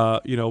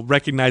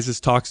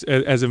recognized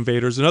as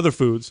invaders than other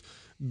foods.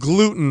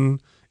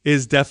 Gluten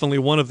is definitely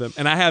one of them.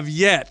 And I have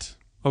yet,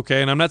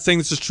 and I'm not saying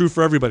this is true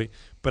for everybody,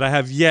 but I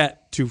have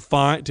yet to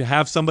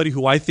have somebody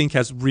who I think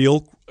has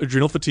real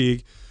adrenal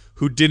fatigue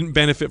who didn't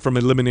benefit from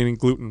eliminating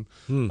gluten.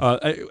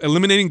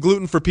 Eliminating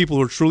gluten for people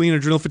who are truly in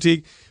adrenal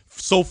fatigue,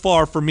 so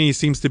far for me,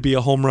 seems to be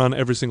a home run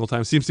every single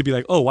time. Seems to be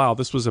like, oh wow,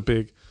 this was a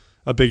big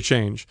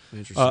change.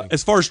 Interesting.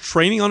 As far as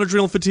training on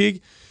adrenal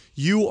fatigue,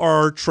 you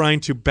are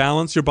trying to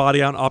balance your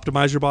body out and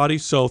optimize your body.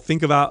 So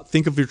think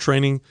of your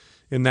training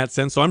in that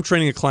sense. So I'm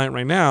training a client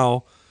right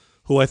now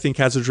who I think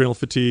has adrenal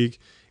fatigue,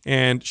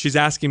 and she's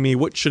asking me,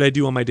 what should I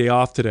do on my day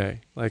off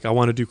today? Like, I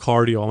want to do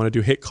cardio. I want to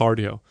do HIIT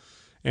cardio.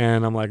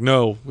 And I'm like,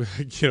 no,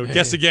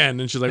 guess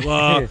again. And she's like,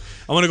 well,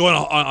 I want to go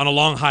on a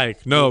long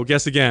hike. No,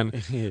 guess again.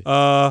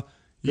 Go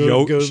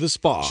to the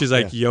spa. She's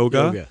like,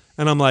 yoga.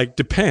 And I'm like,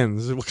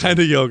 depends. What kind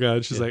of yoga?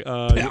 And she's like,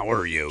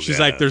 power yoga. She's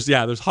like,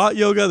 there's hot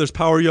yoga, there's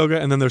power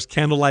yoga, and then there's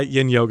candlelight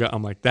yin yoga.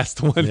 I'm like, that's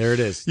the one. There it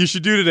is. You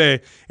should do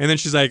today. And then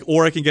she's like,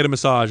 or I can get a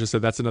massage. I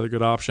said, that's another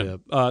good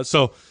option. Yep.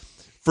 So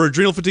for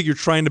adrenal fatigue, you're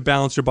trying to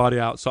balance your body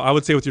out. So I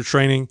would say with your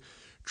training,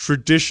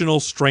 traditional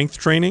strength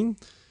training,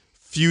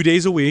 few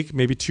days a week,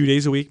 maybe 2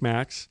 days a week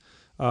max,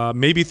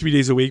 maybe 3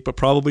 days a week, but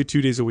probably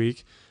 2 days a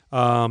week.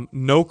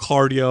 No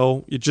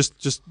cardio. You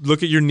just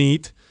look at your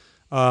NEAT.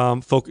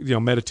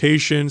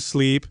 Meditation,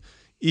 sleep,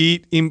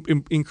 eat,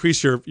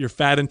 increase your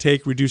fat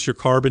intake, reduce your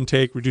carb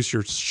intake, reduce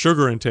your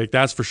sugar intake.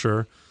 That's for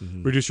sure.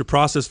 Mm-hmm. Reduce your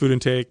processed food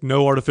intake.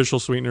 No artificial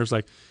sweeteners.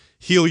 Like,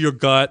 heal your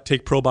gut.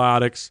 Take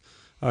probiotics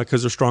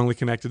because they're strongly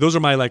connected. Those are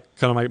my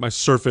my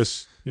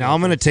surface. Now I'm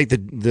going to take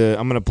I'm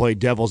going to play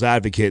devil's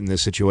advocate in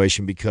this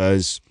situation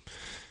because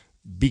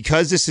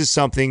this is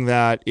something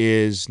that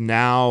is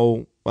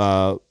now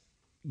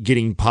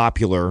getting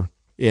popular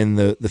in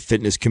the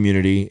fitness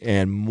community,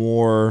 and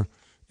more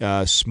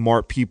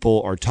smart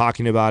people are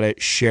talking about it,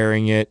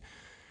 sharing it.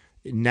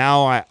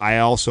 Now I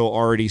also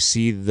already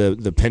see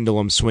the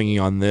pendulum swinging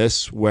on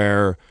this,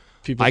 where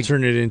people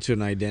turn it into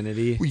an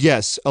identity.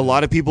 Yes, a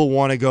lot of people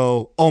want to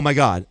go, oh my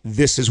God,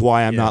 this is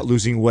why I'm not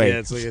losing weight. Yeah,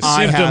 it's like a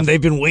symptom they've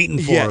been waiting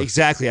for. Yeah,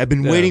 exactly. I've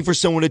been waiting for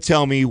someone to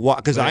tell me why,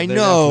 because I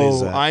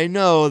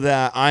know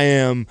that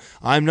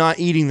I'm not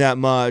eating that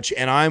much,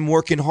 and I'm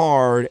working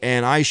hard,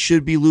 and I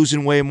should be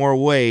losing way more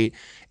weight.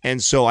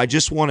 And so I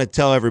just want to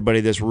tell everybody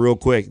this real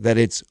quick, that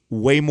it's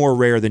way more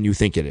rare than you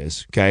think it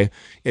is, okay?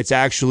 It's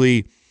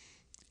actually,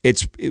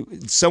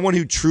 someone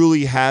who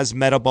truly has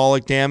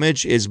metabolic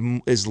damage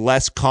is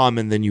less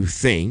common than you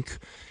think.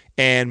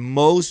 And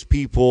most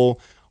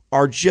people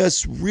are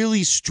just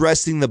really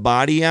stressing the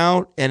body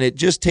out, and it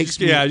just takes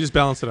me. Yeah, just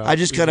balance it out. I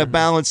just got to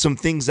balance some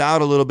things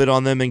out a little bit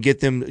on them and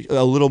get them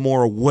a little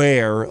more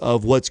aware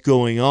of what's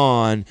going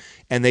on,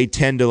 and they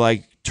tend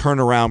to turn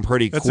around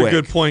pretty quick. That's a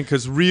good point,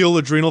 because real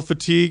adrenal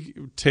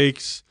fatigue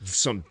takes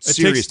some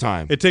serious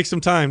time. It takes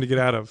some time to get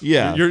out of.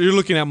 Yeah, you're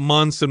looking at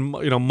months and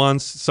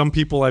months. Some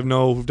people I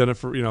know who've done it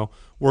for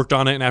worked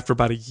on it, and after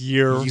about a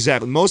year,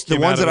 exactly. Most the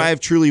ones that I have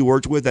truly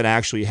worked with that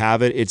actually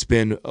have it, it's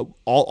been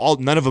all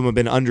none of them have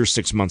been under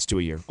 6 months to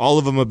a year. All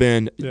of them have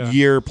been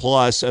year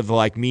plus of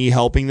me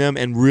helping them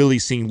and really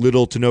seeing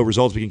little to no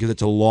results, because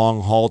it's a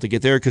long haul to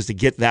get there. Because to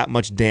get that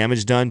much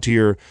damage done to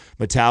your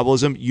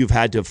metabolism, you've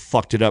had to have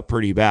fucked it up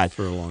pretty bad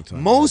for a long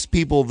time. Most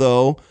people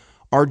though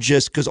are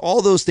just, because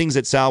all those things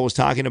that Sal was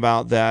talking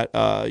about that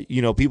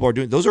people are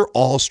doing, those are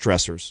all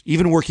stressors.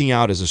 Even working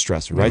out is a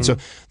stressor, right? So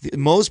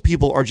most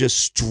people are just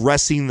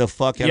stressing the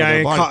fuck out of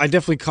their body. I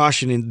definitely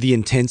caution in the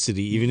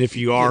intensity, even if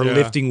you are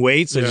lifting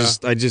weights.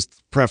 I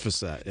just preface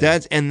that. Yeah.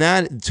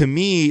 That to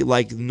me,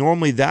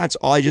 normally that's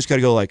all. I just got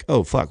to go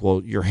oh fuck,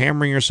 well, you're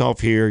hammering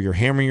yourself here, you're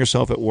hammering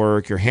yourself at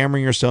work, you're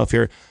hammering yourself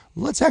here.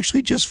 Let's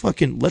actually just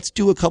let's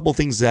do a couple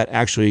things that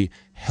actually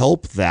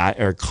help that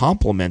or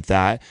complement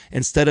that,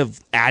 instead of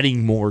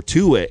adding more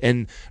to it.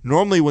 And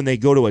normally when they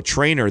go to a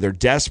trainer, they're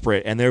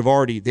desperate, and they've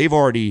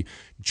already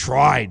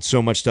tried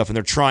so much stuff, and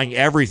they're trying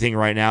everything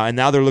right now, and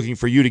now they're looking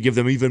for you to give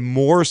them even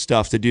more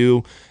stuff to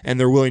do, and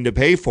they're willing to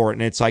pay for it.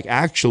 And it's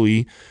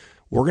actually,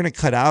 we're going to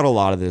cut out a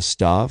lot of this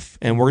stuff,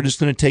 and we're just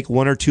going to take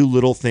one or two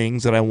little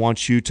things that I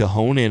want you to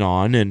hone in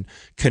on and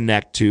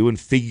connect to and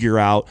figure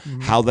out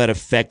how that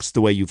affects the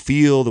way you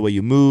feel, the way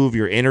you move,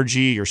 your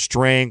energy, your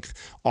strength,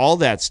 all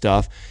that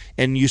stuff.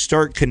 And you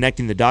start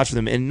connecting the dots for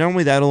them. And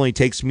normally that only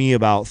takes me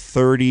about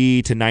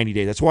 30 to 90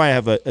 days. That's why I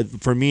have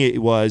for me,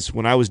 it was,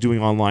 when I was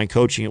doing online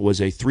coaching, it was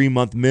a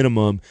 3-month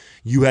minimum.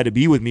 You had to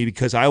be with me,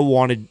 because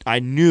I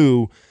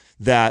knew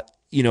that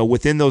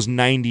within those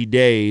 90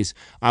 days,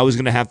 I was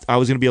going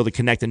to be able to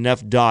connect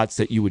enough dots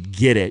that you would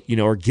get it,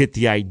 or get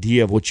the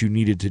idea of what you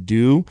needed to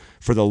do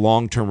for the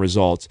long-term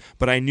results.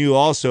 But I knew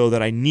also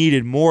that I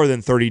needed more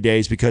than 30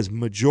 days because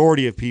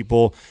majority of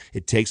people,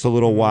 it takes a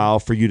little while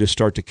for you to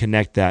start to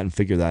connect that and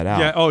figure that out.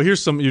 Yeah. Oh,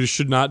 here's something you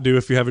should not do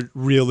if you have a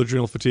real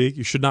adrenal fatigue.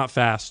 You should not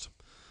fast.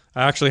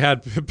 I actually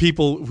had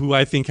people who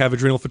I think have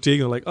adrenal fatigue.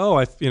 And they're like, "Oh,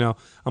 I'm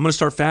going to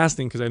start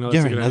fasting because I know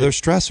that's a good another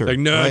idea." stressor. Like,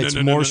 no, it's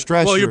more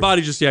stress. Well, your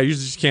body you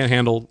just can't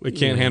handle. It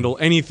can't handle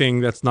anything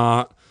that's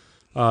not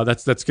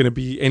that's going to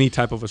be any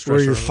type of a stressor.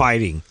 Where you're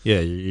fighting,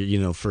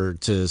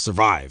 to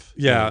survive.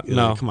 Yeah,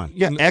 no, come on.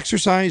 Yeah,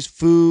 exercise,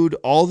 food,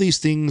 all these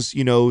things.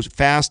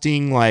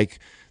 Fasting, like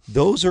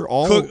those are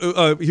all.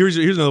 Here's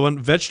another one.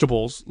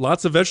 Vegetables,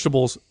 lots of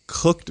vegetables,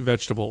 cooked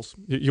vegetables.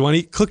 You want to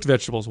eat cooked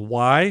vegetables.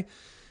 Why?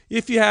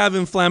 If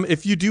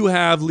you do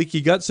have leaky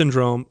gut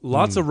syndrome,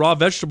 lots of raw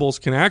vegetables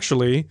can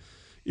actually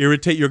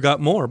irritate your gut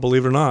more,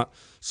 believe it or not.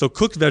 So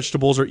cooked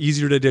vegetables are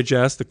easier to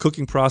digest. The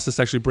cooking process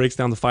actually breaks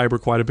down the fiber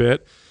quite a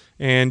bit,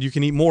 and you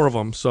can eat more of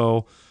them.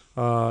 So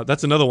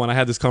that's another one. I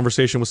had this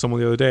conversation with someone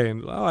the other day,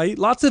 and I eat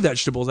lots of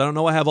vegetables. I don't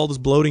know. I have all this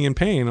bloating and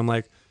pain. I'm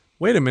like,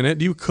 wait a minute.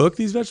 Do you cook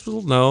these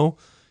vegetables? No.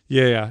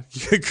 Yeah.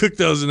 You cook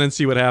those and then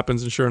see what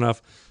happens, and sure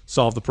enough,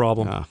 solve the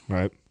problem.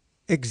 Right.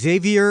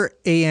 Xavier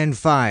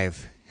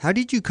AN5. How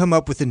did you come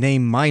up with the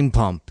name Mind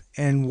Pump?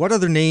 And what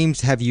other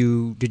names did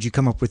you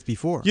come up with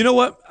before? You know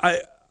what?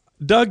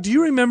 Doug, do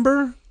you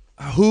remember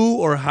who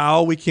or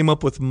how we came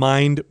up with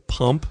Mind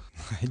Pump?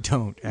 I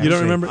don't. You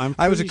don't remember?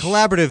 I was a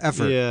collaborative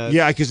effort.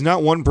 Yeah, because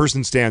not one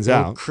person stands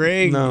out.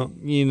 Craig,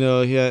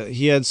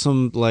 he had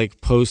some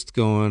post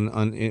going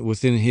on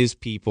within his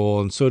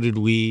people, and so did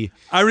we.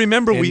 I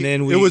remember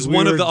it was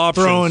one of the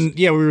options.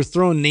 We were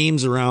throwing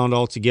names around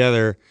all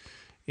together.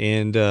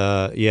 And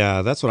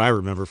that's what I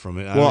remember from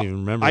it. I don't even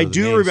remember.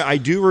 I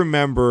do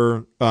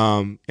remember,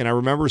 and I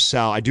remember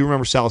Sal. I do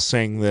remember Sal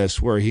saying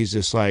this, where he's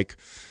just like,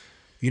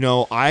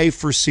 I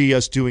foresee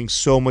us doing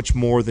so much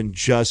more than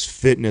just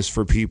fitness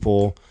for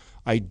people.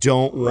 I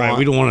don't want. Right,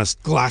 we don't want a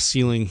glass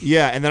ceiling.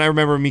 Yeah, and then I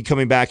remember me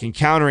coming back and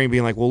countering,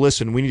 being like, well,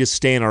 listen, we need to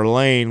stay in our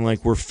lane.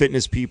 Like, we're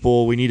fitness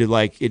people. We need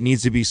to, it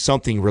needs to be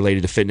something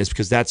related to fitness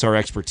because that's our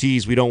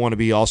expertise. We don't want to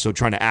be also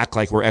trying to act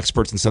like we're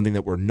experts in something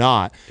that we're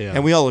not. Yeah.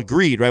 And we all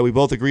agreed, right? We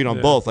both agreed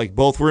on both. Like,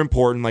 both were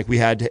important. Like,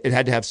 it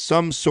had to have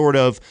some sort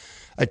of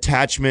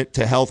attachment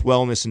to health,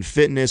 wellness, and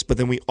fitness, but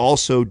then we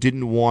also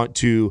didn't want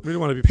to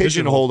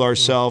pigeonhole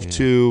ourselves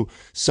to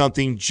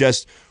something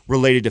just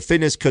related to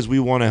fitness because we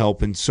want to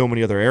help in so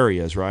many other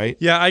areas, right?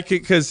 Yeah, I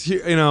could, because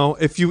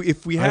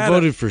if we had I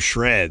voted for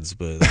shreds,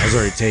 but I was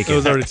already taken. It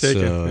was already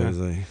taken. So I was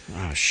like,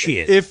 oh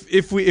shit.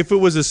 If it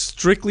was a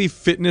strictly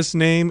fitness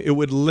name, it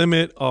would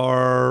limit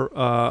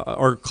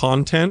our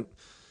content.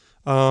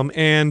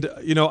 And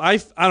I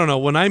don't know,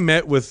 when I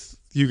met with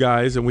you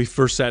guys and we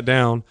first sat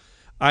down,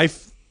 I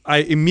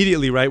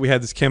immediately, right, we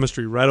had this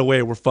chemistry right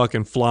away. We're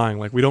fucking flying.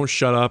 Like, we don't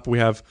shut up. We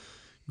have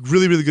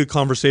really, really good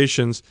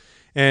conversations.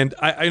 And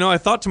I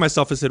thought to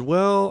myself, I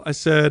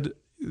said,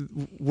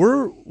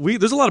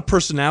 there's a lot of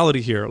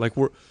personality here. Like,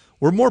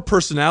 we're more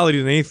personality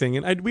than anything.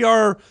 And we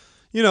are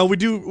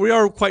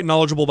quite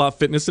knowledgeable about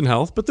fitness and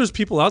health, but there's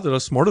people out there that are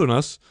smarter than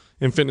us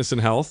in fitness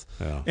and health.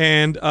 Yeah.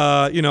 And,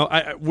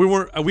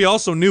 we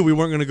also knew we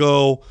weren't going to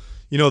go,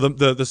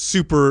 the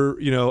super,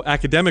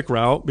 academic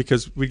route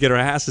because we get our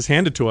asses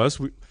handed to us.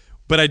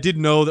 But I did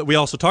know that we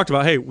also talked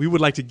about, hey, we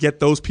would like to get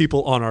those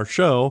people on our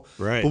show.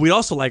 Right. But we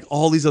also like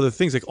all these other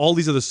things, like all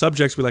these other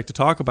subjects we like to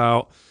talk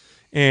about.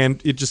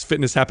 And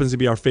fitness happens to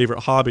be our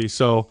favorite hobby.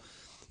 So,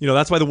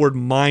 that's why the word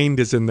mind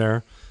is in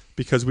there.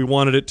 Because we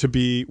wanted that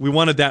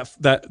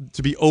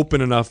to be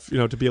open enough,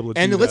 to be able to do that.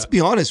 And let's be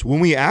honest,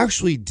 when we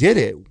actually did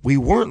it, we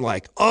weren't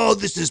like, oh,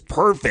 this is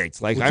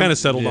perfect. Like, we kind of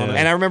settled on it.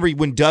 And I remember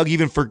when Doug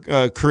even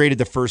created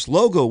the first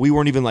logo, we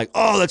weren't even like,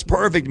 oh, that's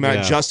perfect.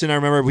 Justin, I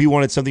remember we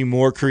wanted something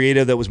more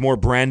creative that was more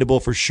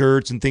brandable for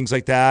shirts and things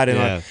like that.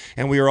 And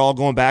and we were all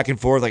going back and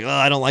forth like, oh,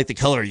 I don't like the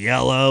color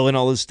yellow and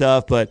all this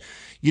stuff. But,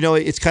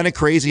 it's kind of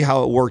crazy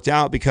how it worked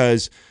out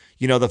because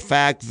the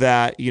fact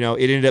that,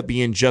 it ended up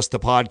being just the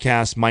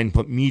podcast. Mind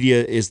Pump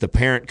Media is the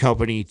parent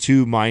company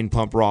to Mind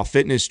Pump Raw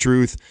Fitness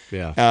Truth.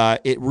 Yeah.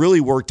 It really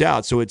worked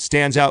out. So it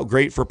stands out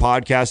great for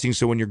podcasting.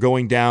 So when you're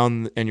going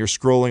down and you're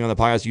scrolling on the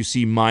podcast, you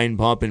see Mind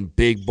Pump in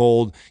big,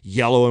 bold,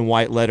 yellow and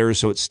white letters.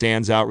 So it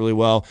stands out really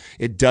well.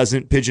 It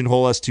doesn't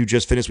pigeonhole us to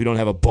just fitness. We don't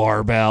have a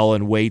barbell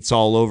and weights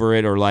all over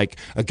it or like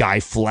a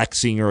guy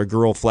flexing or a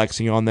girl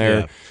flexing on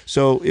there. Yeah.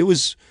 So it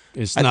was...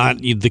 It's not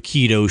the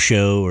keto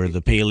show or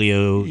the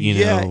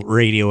paleo,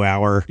 radio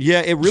hour.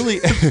 Yeah, it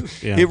really,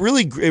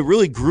 it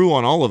really grew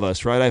on all of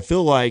us, right? I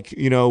feel like,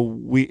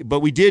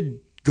 we did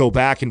go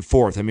back and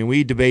forth. I mean,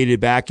 we debated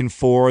back and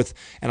forth,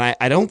 and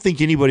I don't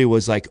think anybody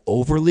was like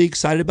overly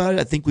excited about it.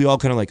 I think we all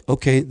kind of like,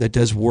 okay, that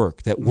does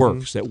work. That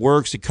works. That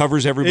works. It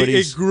covers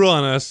everybody's. It grew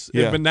on us.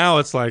 Yeah. But now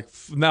it's like,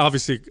 now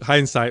obviously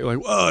hindsight, like,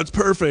 oh, it's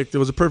perfect. It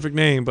was a perfect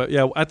name. But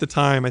yeah, at the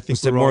time, I think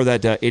Is it more of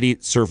that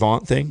idiot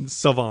servant thing?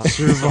 Savant.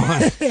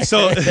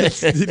 So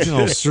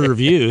I'll serve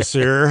you,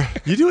 sir.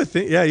 you do a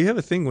thing. Yeah, you have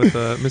a thing with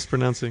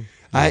mispronouncing.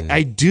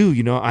 I do.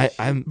 You know,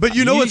 I'm. But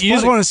you know what's You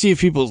just funny? want to see if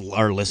people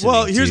are listening.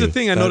 Well, here's to the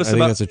thing I you. noticed I think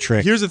about. that's a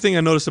trick. Here's the thing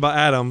I noticed about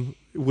Adam,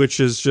 which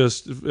is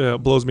just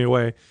blows me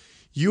away.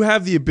 You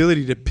have the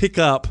ability to pick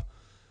up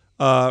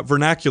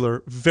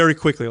vernacular very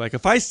quickly. Like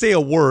if I say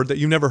a word that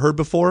you've never heard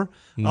before,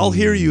 I'll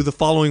hear you the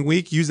following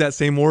week use that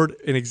same word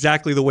in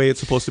exactly the way it's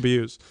supposed to be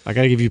used. I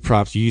got to give you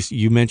props.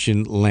 You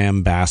mentioned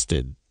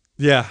lambasted.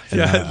 Yeah, And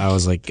yeah. I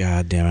was like,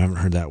 God damn, I haven't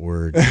heard that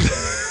word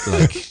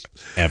like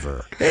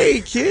ever.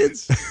 Hey,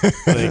 kids.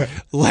 Like,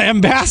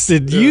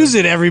 lambasted. Use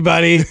it,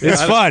 everybody.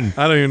 It's fun.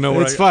 I don't even know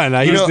what It's fun.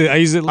 I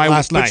used it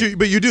last night.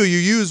 But you do. You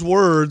use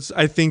words,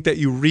 I think, that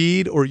you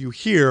read or you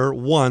hear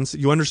once.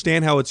 You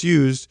understand how it's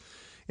used,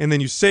 and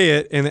then you say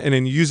it, and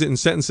then you use it in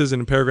sentences and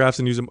in paragraphs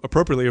and use them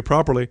appropriately or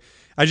properly.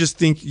 I just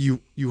think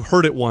you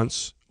heard it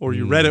once or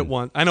you read it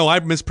once. I know I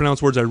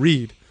mispronounce words I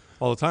read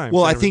all the time.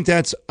 Well, I think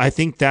that's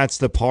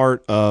the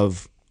part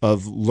of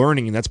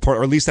learning, and that's part,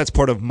 or at least that's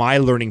part of my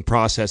learning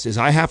process. Is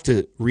I have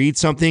to read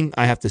something,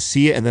 I have to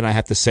see it, and then I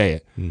have to say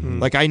it.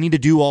 Like I need to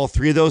do all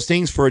three of those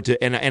things for it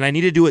to, and I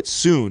need to do it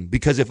soon,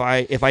 because if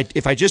I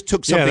just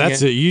took something, Yeah,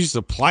 that's it. You just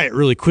apply it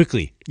really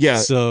quickly. Yeah.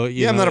 So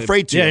I'm not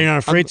afraid to. Yeah, you're not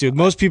afraid to.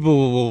 Most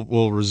people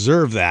will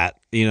reserve that,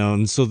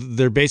 and so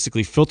they're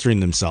basically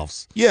filtering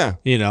themselves. Yeah.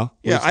 Yeah,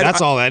 Yeah,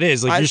 that's all that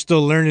is. Like you're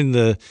still learning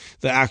the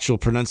actual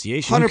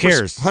pronunciation. Who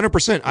cares?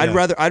 100%.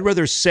 I'd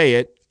rather say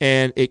it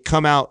and it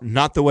come out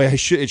not the way it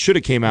should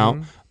have came out.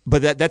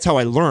 But that's how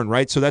I learn,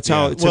 right? So that's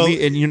how to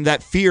me, and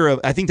that fear of,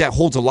 I think that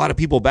holds a lot of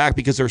people back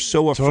because they're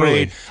so afraid.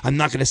 Totally. I'm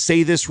not going to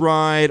say this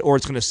right, or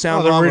it's going to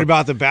sound They're wrong. worried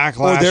about the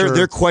backlash. Or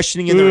they're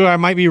questioning it. Ooh, I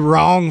might be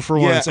wrong for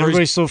once. or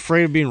Everybody's so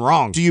afraid of being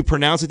wrong. Do you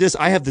pronounce it this?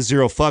 I have the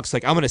zero fucks.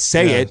 Like I'm going to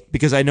say it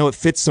because I know it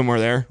fits somewhere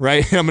there,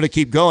 right? I'm going to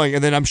keep going,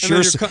 and then I'm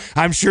sure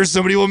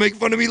somebody will make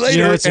fun of me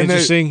later. It's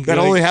interesting. That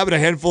only happened a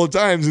handful of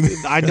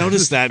times. I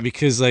noticed that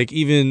because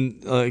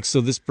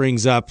so this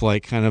brings up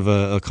like kind of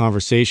a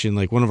conversation,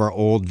 like one of our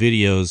old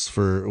videos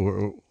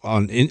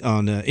on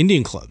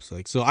Indian clubs.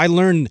 Like, so I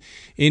learned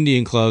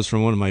Indian clubs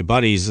from one of my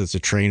buddies that's a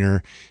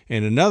trainer,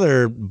 and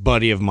another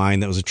buddy of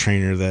mine that was a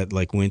trainer that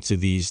like went to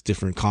these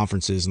different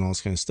conferences and all this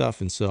kind of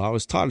stuff. And so I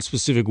was taught a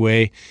specific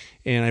way,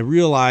 and I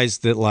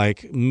realized that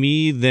like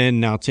me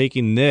then now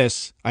taking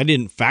this, I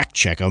didn't fact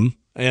check them.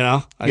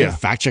 I didn't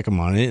fact check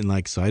them on it, and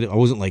like so I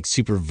wasn't like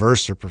super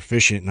versed or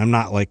proficient, and I'm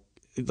not like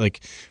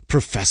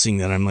professing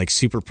that I'm like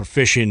super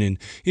proficient in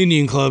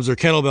Indian clubs or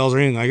kettlebells or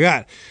anything like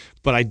that,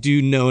 but I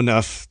do know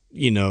enough,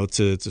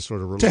 to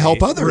sort of relay, to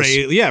help others.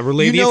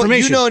 Relay the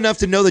information. You know enough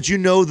to know that you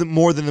know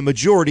more than the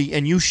majority,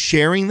 and you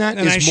sharing that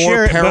and is I more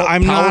share it, but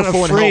I'm not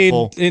powerful afraid. and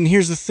helpful. And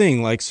here's the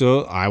thing, like,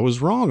 so I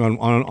was wrong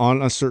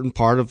on a certain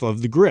part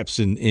of the grips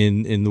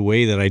in the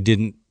way that I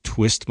didn't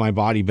twist my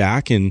body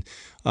back and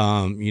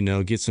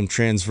get some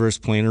transverse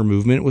planar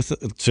movement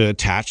to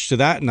attach to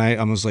that. And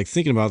I was like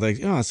thinking about like,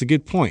 oh, that's a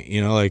good point.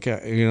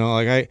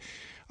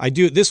 I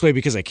do it this way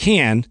because I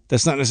can.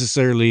 That's not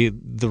necessarily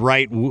the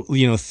right,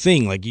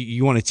 thing. Like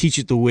you want to teach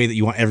it the way that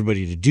you want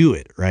everybody to do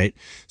it, right?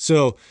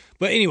 So,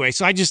 but anyway,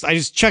 so I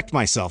just checked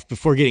myself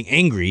before getting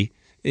angry.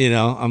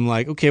 I'm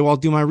like, okay, well, I'll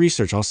do my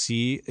research. I'll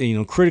see,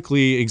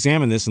 critically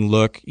examine this and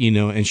look,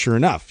 and sure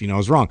enough, I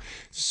was wrong.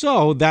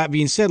 So that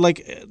being said,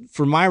 like,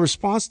 for my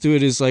response to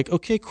it is like,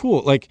 okay,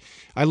 cool. Like,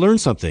 I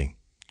learned something.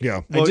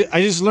 Yeah.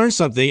 I just learned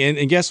something.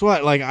 And guess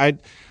what?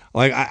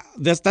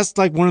 That's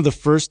like one of the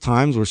first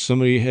times where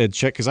somebody had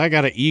checked, because I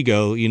got an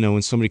ego,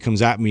 when somebody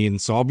comes at me,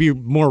 and so I'll be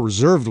more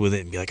reserved with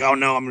it and be like, oh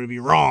no, I'm going to be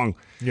wrong.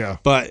 Yeah.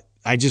 But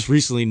I just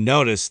recently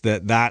noticed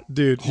that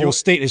whole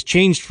state has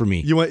changed for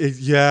me.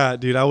 Yeah,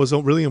 dude, I was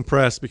really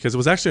impressed because it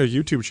was actually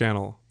a YouTube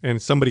channel,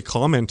 and somebody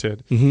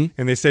commented, and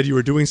they said you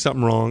were doing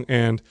something wrong,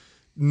 and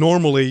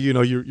normally,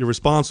 your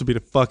response would be to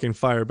fucking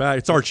fire back.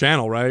 It's our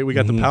channel, right? We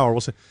got the power.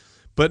 We'll say.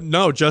 But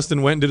no,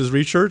 Justin went and did his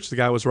research. The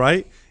guy was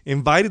right.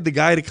 Invited the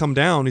guy to come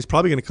down. He's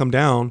probably going to come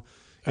down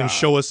and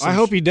show us. I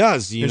hope he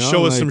does.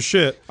 Show us some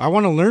shit. I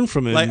want to learn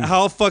from him. Like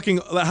how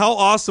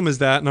awesome is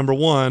that? Number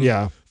one.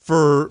 Yeah.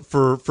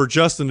 For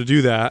Justin to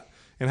do that,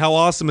 and how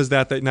awesome is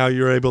that now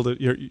you're able to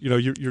you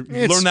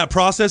learn that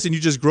process and you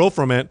just grow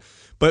from it.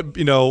 But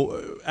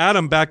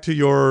Adam, back to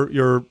your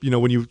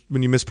when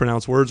you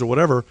mispronounce words or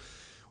whatever.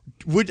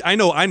 I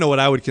know what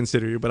I would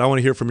consider you, but I want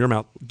to hear from your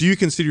mouth. Do you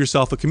consider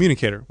yourself a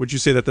communicator? Would you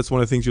say that that's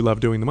one of the things you love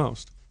doing the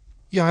most?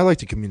 Yeah, I like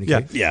to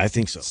communicate. Yeah, I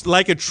think so.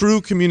 Like a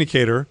true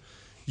communicator,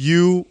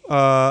 you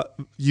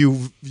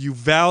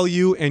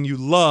value and you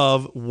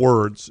love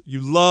words.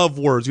 You love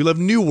words. You love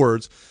new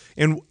words.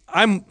 And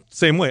I'm the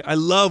same way. I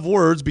love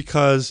words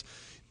because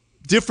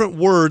different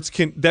words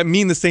that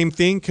mean the same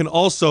thing can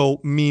also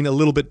mean a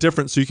little bit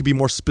different, so you can be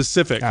more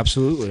specific.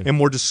 Absolutely. And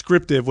more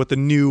descriptive with the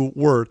new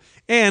word.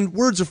 And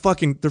words are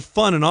they're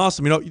fun and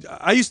awesome. You know,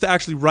 I used to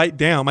actually write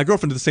down, my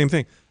girlfriend did the same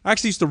thing. I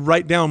actually used to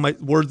write down my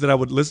words that I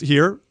would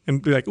hear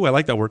and be like, oh, I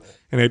like that word.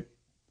 And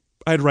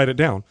I'd write it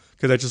down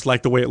because I just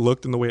liked the way it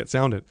looked and the way it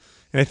sounded.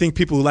 And I think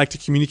people who like to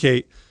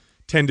communicate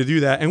tend to do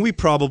that. And we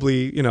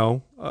probably, you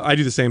know, I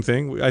do the same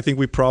thing. I think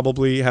we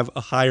probably have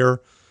a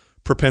higher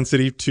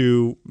propensity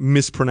to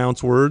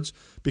mispronounce words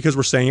because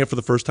we're saying it for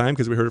the first time,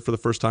 because we heard it for the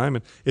first time.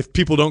 And if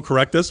people don't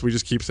correct us, we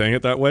just keep saying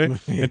it that way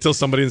until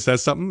somebody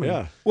says something.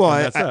 Yeah.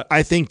 Well,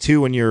 I think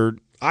too, when you're,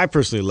 I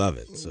personally love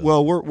it. So.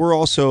 well, we're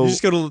also, You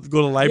just go to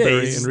the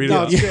library and read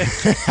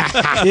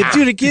it.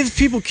 Dude, it gives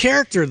people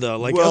character though.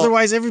 Like Well-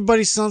 otherwise,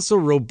 everybody sounds so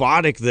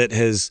robotic that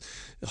has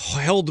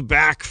held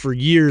back for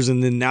years,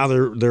 and then now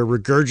they're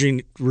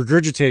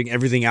regurgitating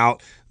everything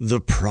out the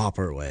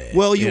proper way.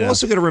 well, you know?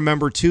 also got to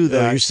remember too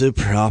that, you're so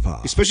proper.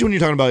 especially when you're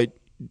talking about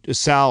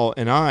Sal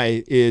and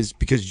I, is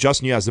because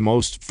Justin, you has the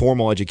most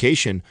formal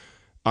education.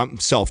 I'm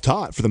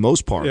self-taught for the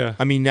most part. Yeah.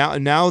 I mean,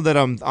 now that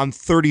I'm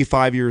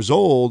 35 years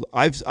old,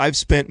 I've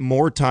spent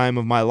more time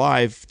of my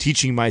life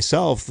teaching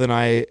myself than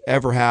I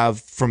ever have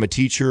from a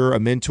teacher, a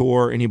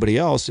mentor, anybody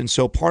else. And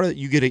so part of it,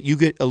 you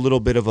get a little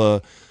bit of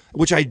a,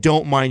 which I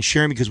don't mind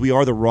sharing because we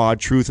are the raw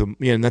truth.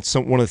 And that's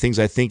one of the things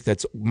I think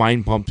that's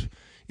mind pumped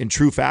in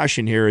true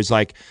fashion here is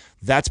like,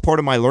 that's part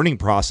of my learning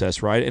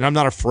process, right? And I'm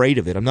not afraid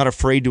of it. I'm not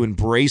afraid to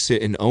embrace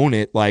it and own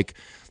it. Like,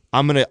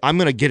 I'm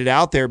gonna get it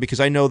out there because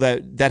I know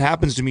that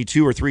happens to me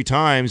 2 or 3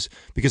 times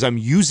because I'm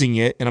using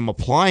it and I'm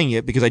applying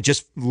it because I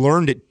just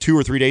learned it 2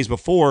 or 3 days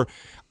before.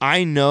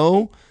 I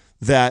know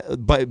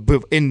that, but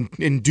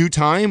in due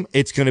time,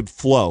 it's going to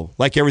flow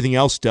like everything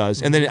else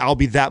does, and then I'll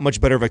be that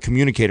much better of a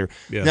communicator.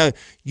 Yeah. Now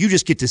you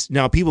just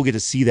people get to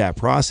see that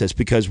process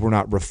because we're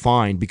not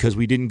refined, because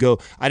I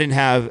didn't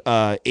have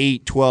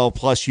 8, 12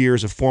 plus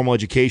years of formal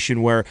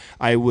education where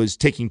I was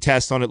taking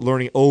tests on it,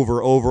 learning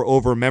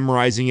over,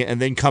 memorizing it, and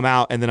then come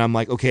out and then I'm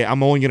like, okay,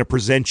 I'm only going to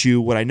present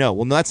you what I know.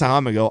 Well, no, that's not how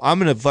I'm going to go. I'm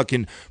going to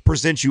fucking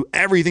present you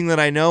everything that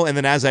I know, and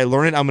then as I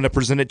learn it, I'm going to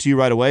present it to you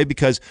right away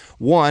because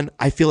 1,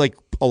 I feel like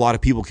a lot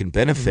of people can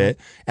benefit,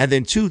 and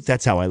then 2,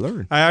 that's how I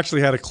learn. I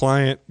actually had a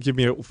client give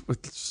me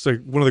it's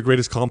like one of the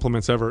greatest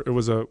compliments ever. It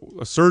was a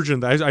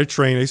surgeon that I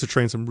trained. I used to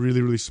train some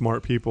really, really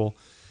smart people,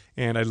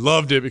 and I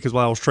loved it because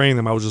while I was training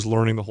them, I was just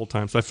learning the whole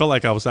time. So I felt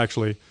like I was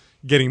actually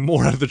getting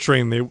more out of the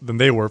training than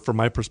they were from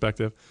my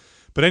perspective.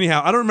 But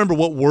anyhow, I don't remember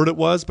what word it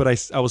was, but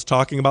I was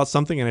talking about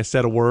something, and I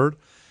said a word,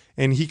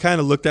 and he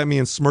kind of looked at me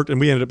and smirked, and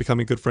we ended up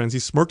becoming good friends. He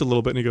smirked a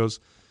little bit, and he goes,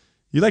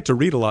 "You like to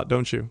read a lot,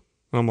 don't you?"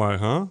 And I'm like,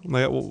 huh? I'm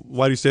like, well,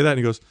 why do you say that? And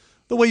he goes,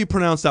 the way you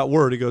pronounce that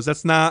word. He goes,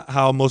 that's not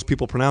how most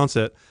people pronounce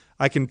it.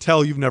 I can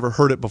tell you've never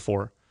heard it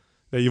before,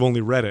 that you've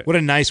only read it. What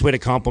a nice way to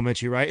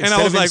compliment you, right? And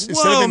I was like,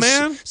 whoa,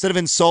 man. Instead of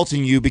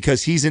insulting you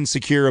because he's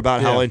insecure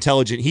about how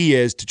intelligent he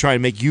is to try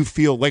and make you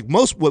feel like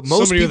most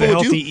Somebody people with a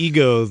healthy do.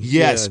 ego.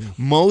 Yes, Yeah.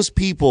 most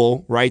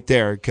people right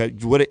there.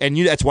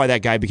 That's why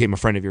that guy became a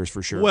friend of yours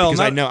for sure. Well,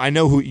 because I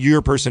know who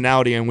your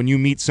personality, and when you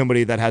meet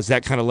somebody that has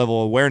that kind of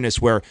level of awareness,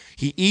 where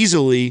he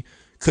easily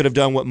could have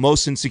done what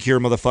most insecure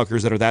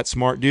motherfuckers that are that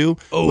smart do.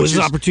 Oh, it's an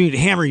opportunity to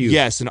hammer you.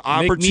 Yes, an Make me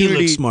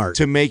opportunity look smart.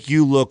 to make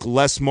you look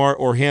less smart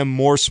or him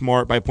more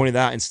smart by pointing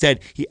that out. Instead,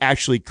 he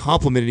actually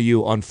complimented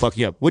you on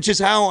fucking up, which is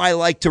how I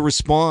like to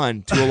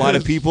respond to a lot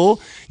of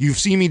people. You've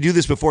seen me do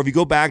this before. If you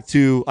go back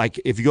to,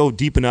 like, if you go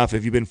deep enough,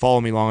 if you've been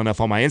following me long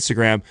enough on my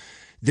Instagram,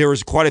 there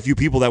was quite a few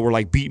people that were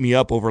like beating me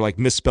up over like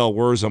misspelled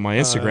words on my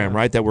Instagram,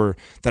 right?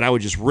 That I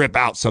would just rip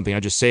out something. I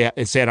just say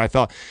it I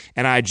felt,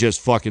 and I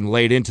just fucking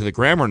laid into the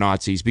grammar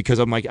Nazis because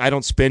I'm like, I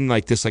don't spend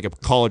like this like a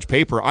college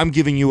paper. I'm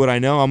giving you what I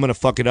know. I'm gonna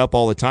fuck it up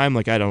all the time.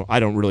 Like I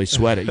don't really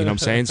sweat it. You know what I'm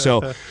saying?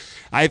 So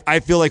I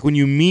feel like when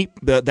you meet,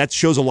 that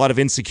shows a lot of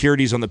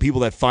insecurities on the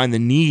people that find the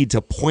need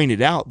to point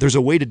it out. There's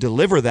a way to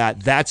deliver that.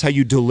 That's how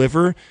you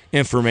deliver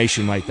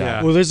information like that.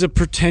 Yeah. Well, there's a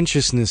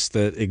pretentiousness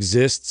that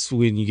exists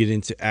when you get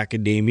into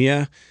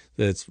academia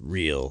that's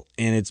real,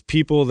 and it's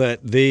people that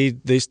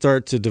they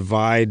start to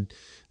divide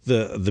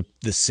the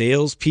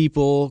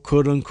salespeople,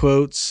 quote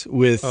unquotes,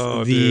 with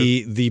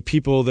the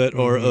people that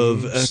are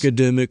of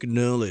academic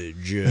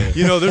knowledge.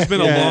 You know, there's been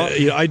a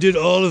long. I did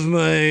all of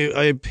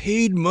I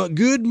paid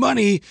good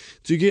money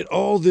to get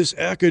all this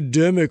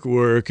academic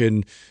work,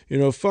 and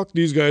fuck,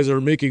 these guys are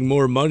making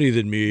more money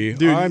than me.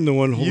 Dude, I'm the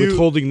one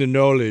withholding the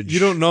knowledge. You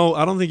don't know.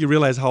 I don't think you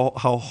realize how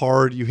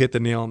hard you hit the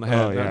nail on the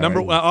head.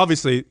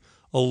 Obviously,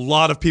 a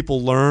lot of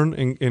people learn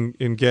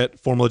and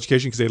get formal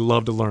education because they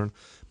love to learn.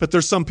 But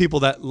there's some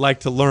people that like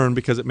to learn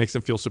because it makes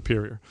them feel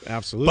superior.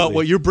 Absolutely. But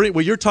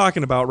what you're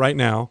talking about right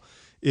now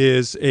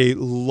is a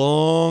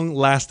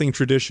long-lasting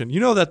tradition.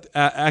 You know that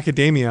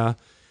academia,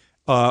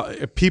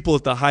 people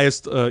at the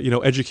highest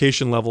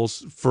education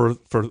levels for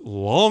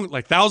long,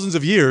 like thousands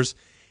of years,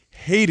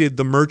 hated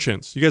the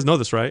merchants. You guys know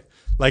this, right?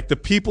 Like the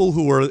people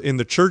who were in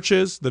the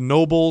churches, the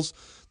nobles,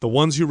 the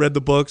ones who read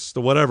the books,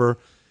 the whatever.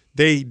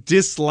 they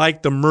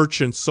disliked the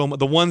merchants so much.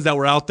 The ones that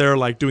were out there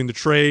like doing the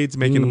trades,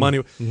 making the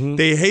money,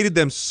 they hated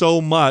them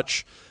so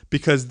much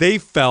because they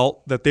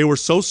felt that they were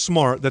so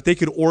smart that they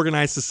could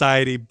organize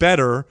society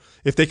better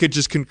if they could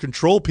just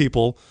control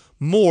people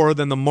more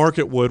than the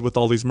market would with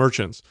all these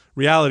merchants.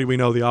 Reality, we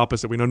know the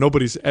opposite. We know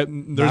nobody's. There's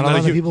not a lot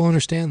of people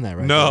understand that,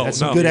 right? No, that's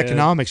some good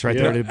economics right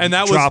there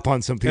to drop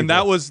on some people. And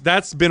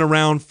that's been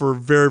around for a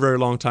very, very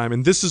long time.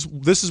 And this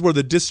is where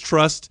the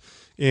distrust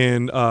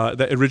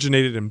that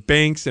originated in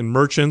banks and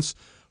merchants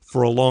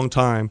for a long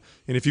time.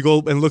 And if you go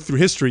and look through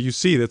history, you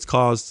see that's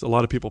caused a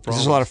lot of people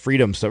problems. There's a lot of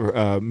freedom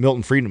stuff.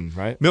 Milton Friedman,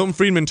 right? Milton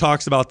Friedman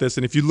talks about this.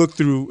 And if you look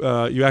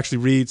through, you actually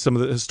read some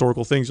of the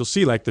historical things, you'll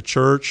see like the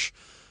church.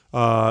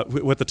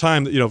 With the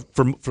time,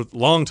 for a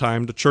long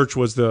time, the church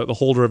was the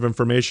holder of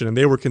information, and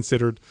they were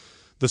considered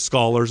the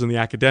scholars and the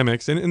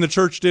academics. And the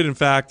church did, in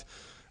fact,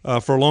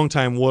 for a long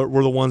time,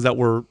 were the ones that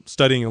were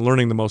studying and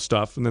learning the most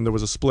stuff. And then there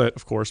was a split,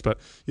 of course. But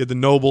you had the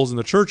nobles and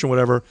the church and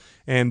whatever,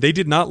 and they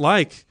did not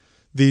like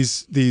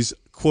these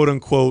quote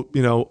unquote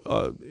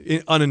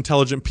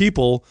unintelligent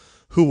people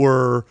who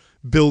were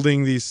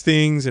building these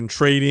things and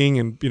trading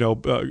and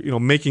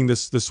making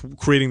this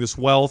creating this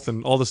wealth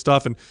and all this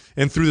stuff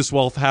and through this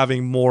wealth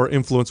having more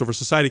influence over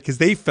society because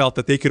they felt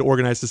that they could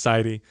organize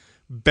society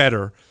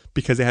better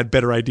because they had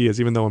better ideas,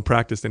 even though in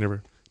practice they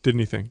never did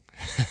anything.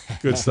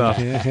 Good stuff.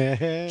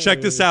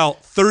 Check this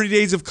out. 30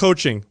 days of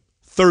coaching.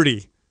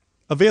 30.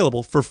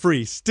 Available for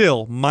free.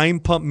 Still,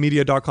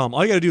 mindpumpmedia.com.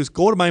 All you got to do is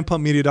go to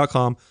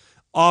mindpumpmedia.com,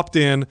 opt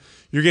in.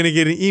 You're going to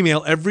get an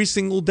email every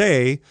single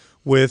day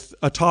with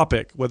a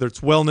topic, whether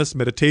it's wellness,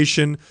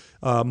 meditation,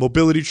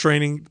 mobility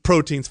training,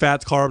 proteins,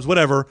 fats, carbs,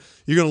 whatever.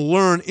 You're going to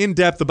learn in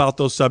depth about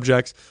those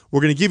subjects. We're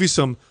going to give you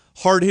some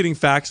hard-hitting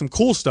facts, some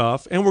cool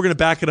stuff, and we're going to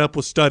back it up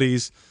with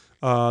studies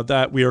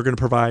that we are going to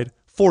provide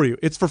for you.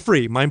 It's for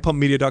free,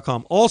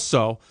 mindpumpmedia.com.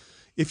 Also,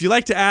 if you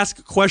like to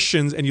ask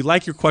questions and you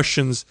like your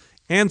questions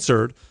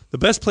answered, the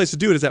best place to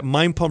do it is at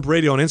Mind Pump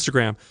Radio on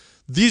Instagram.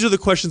 These are the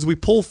questions we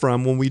pull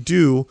from when we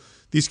do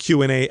these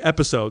Q&A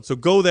episodes. So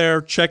go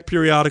there, check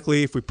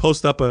periodically. If we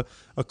post up a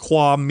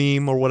Qua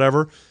meme or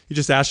whatever, you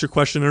just ask your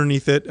question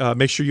underneath it.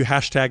 Make sure you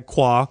hashtag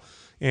Qua.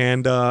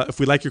 And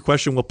if we like your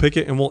question, we'll pick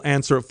it and we'll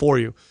answer it for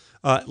you.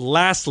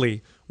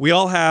 Lastly, we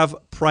all have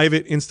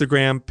private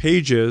Instagram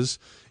pages,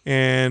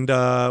 and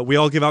we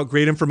all give out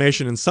great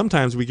information, and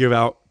sometimes we give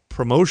out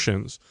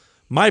promotions.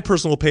 My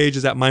personal page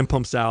is at Mind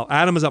Pump Sal.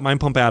 Adam is at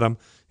Mind Pump Adam.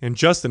 And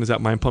Justin is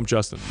at Mind Pump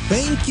Justin.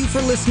 Thank you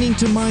for listening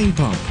to Mind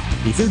Pump.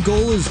 If your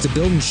goal is to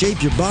build and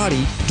shape your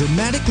body,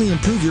 dramatically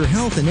improve your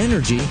health and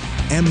energy,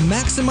 and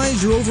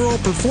maximize your overall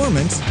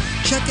performance,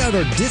 check out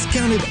our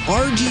discounted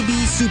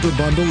RGB Super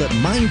Bundle at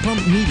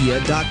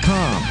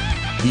mindpumpmedia.com.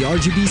 The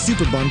RGB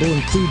Super Bundle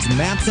includes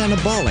MAPS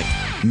Anabolic,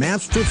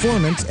 MAPS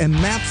Performance, and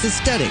MAPS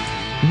Aesthetic.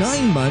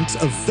 9 months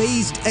of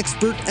phased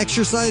expert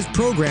exercise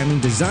programming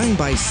designed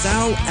by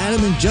Sal,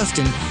 Adam, and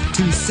Justin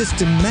to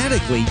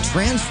systematically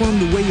transform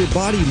the way your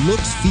body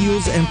looks,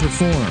 feels, and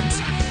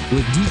performs.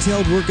 With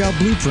detailed workout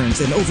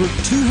blueprints and over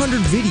 200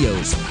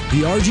 videos,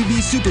 the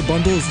RGB Super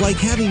Bundle is like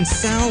having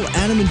Sal,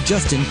 Adam, and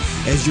Justin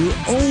as your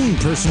own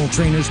personal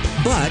trainers,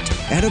 but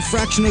at a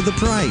fraction of the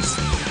price.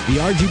 The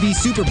RGB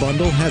Super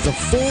Bundle has a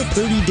full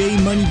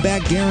 30-day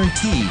money-back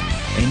guarantee,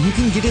 and you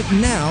can get it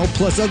now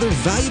plus other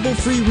valuable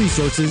free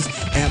resources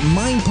at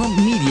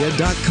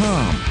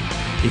mindpumpmedia.com.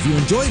 If you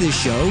enjoy this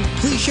show,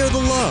 please share the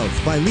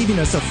love by leaving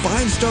us a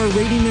 5-star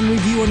rating and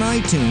review on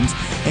iTunes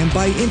and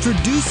by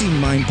introducing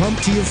Mind Pump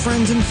to your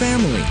friends and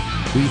family.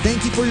 We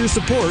thank you for your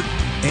support,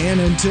 and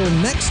until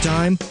next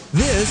time,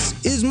 this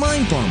is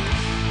Mind Pump.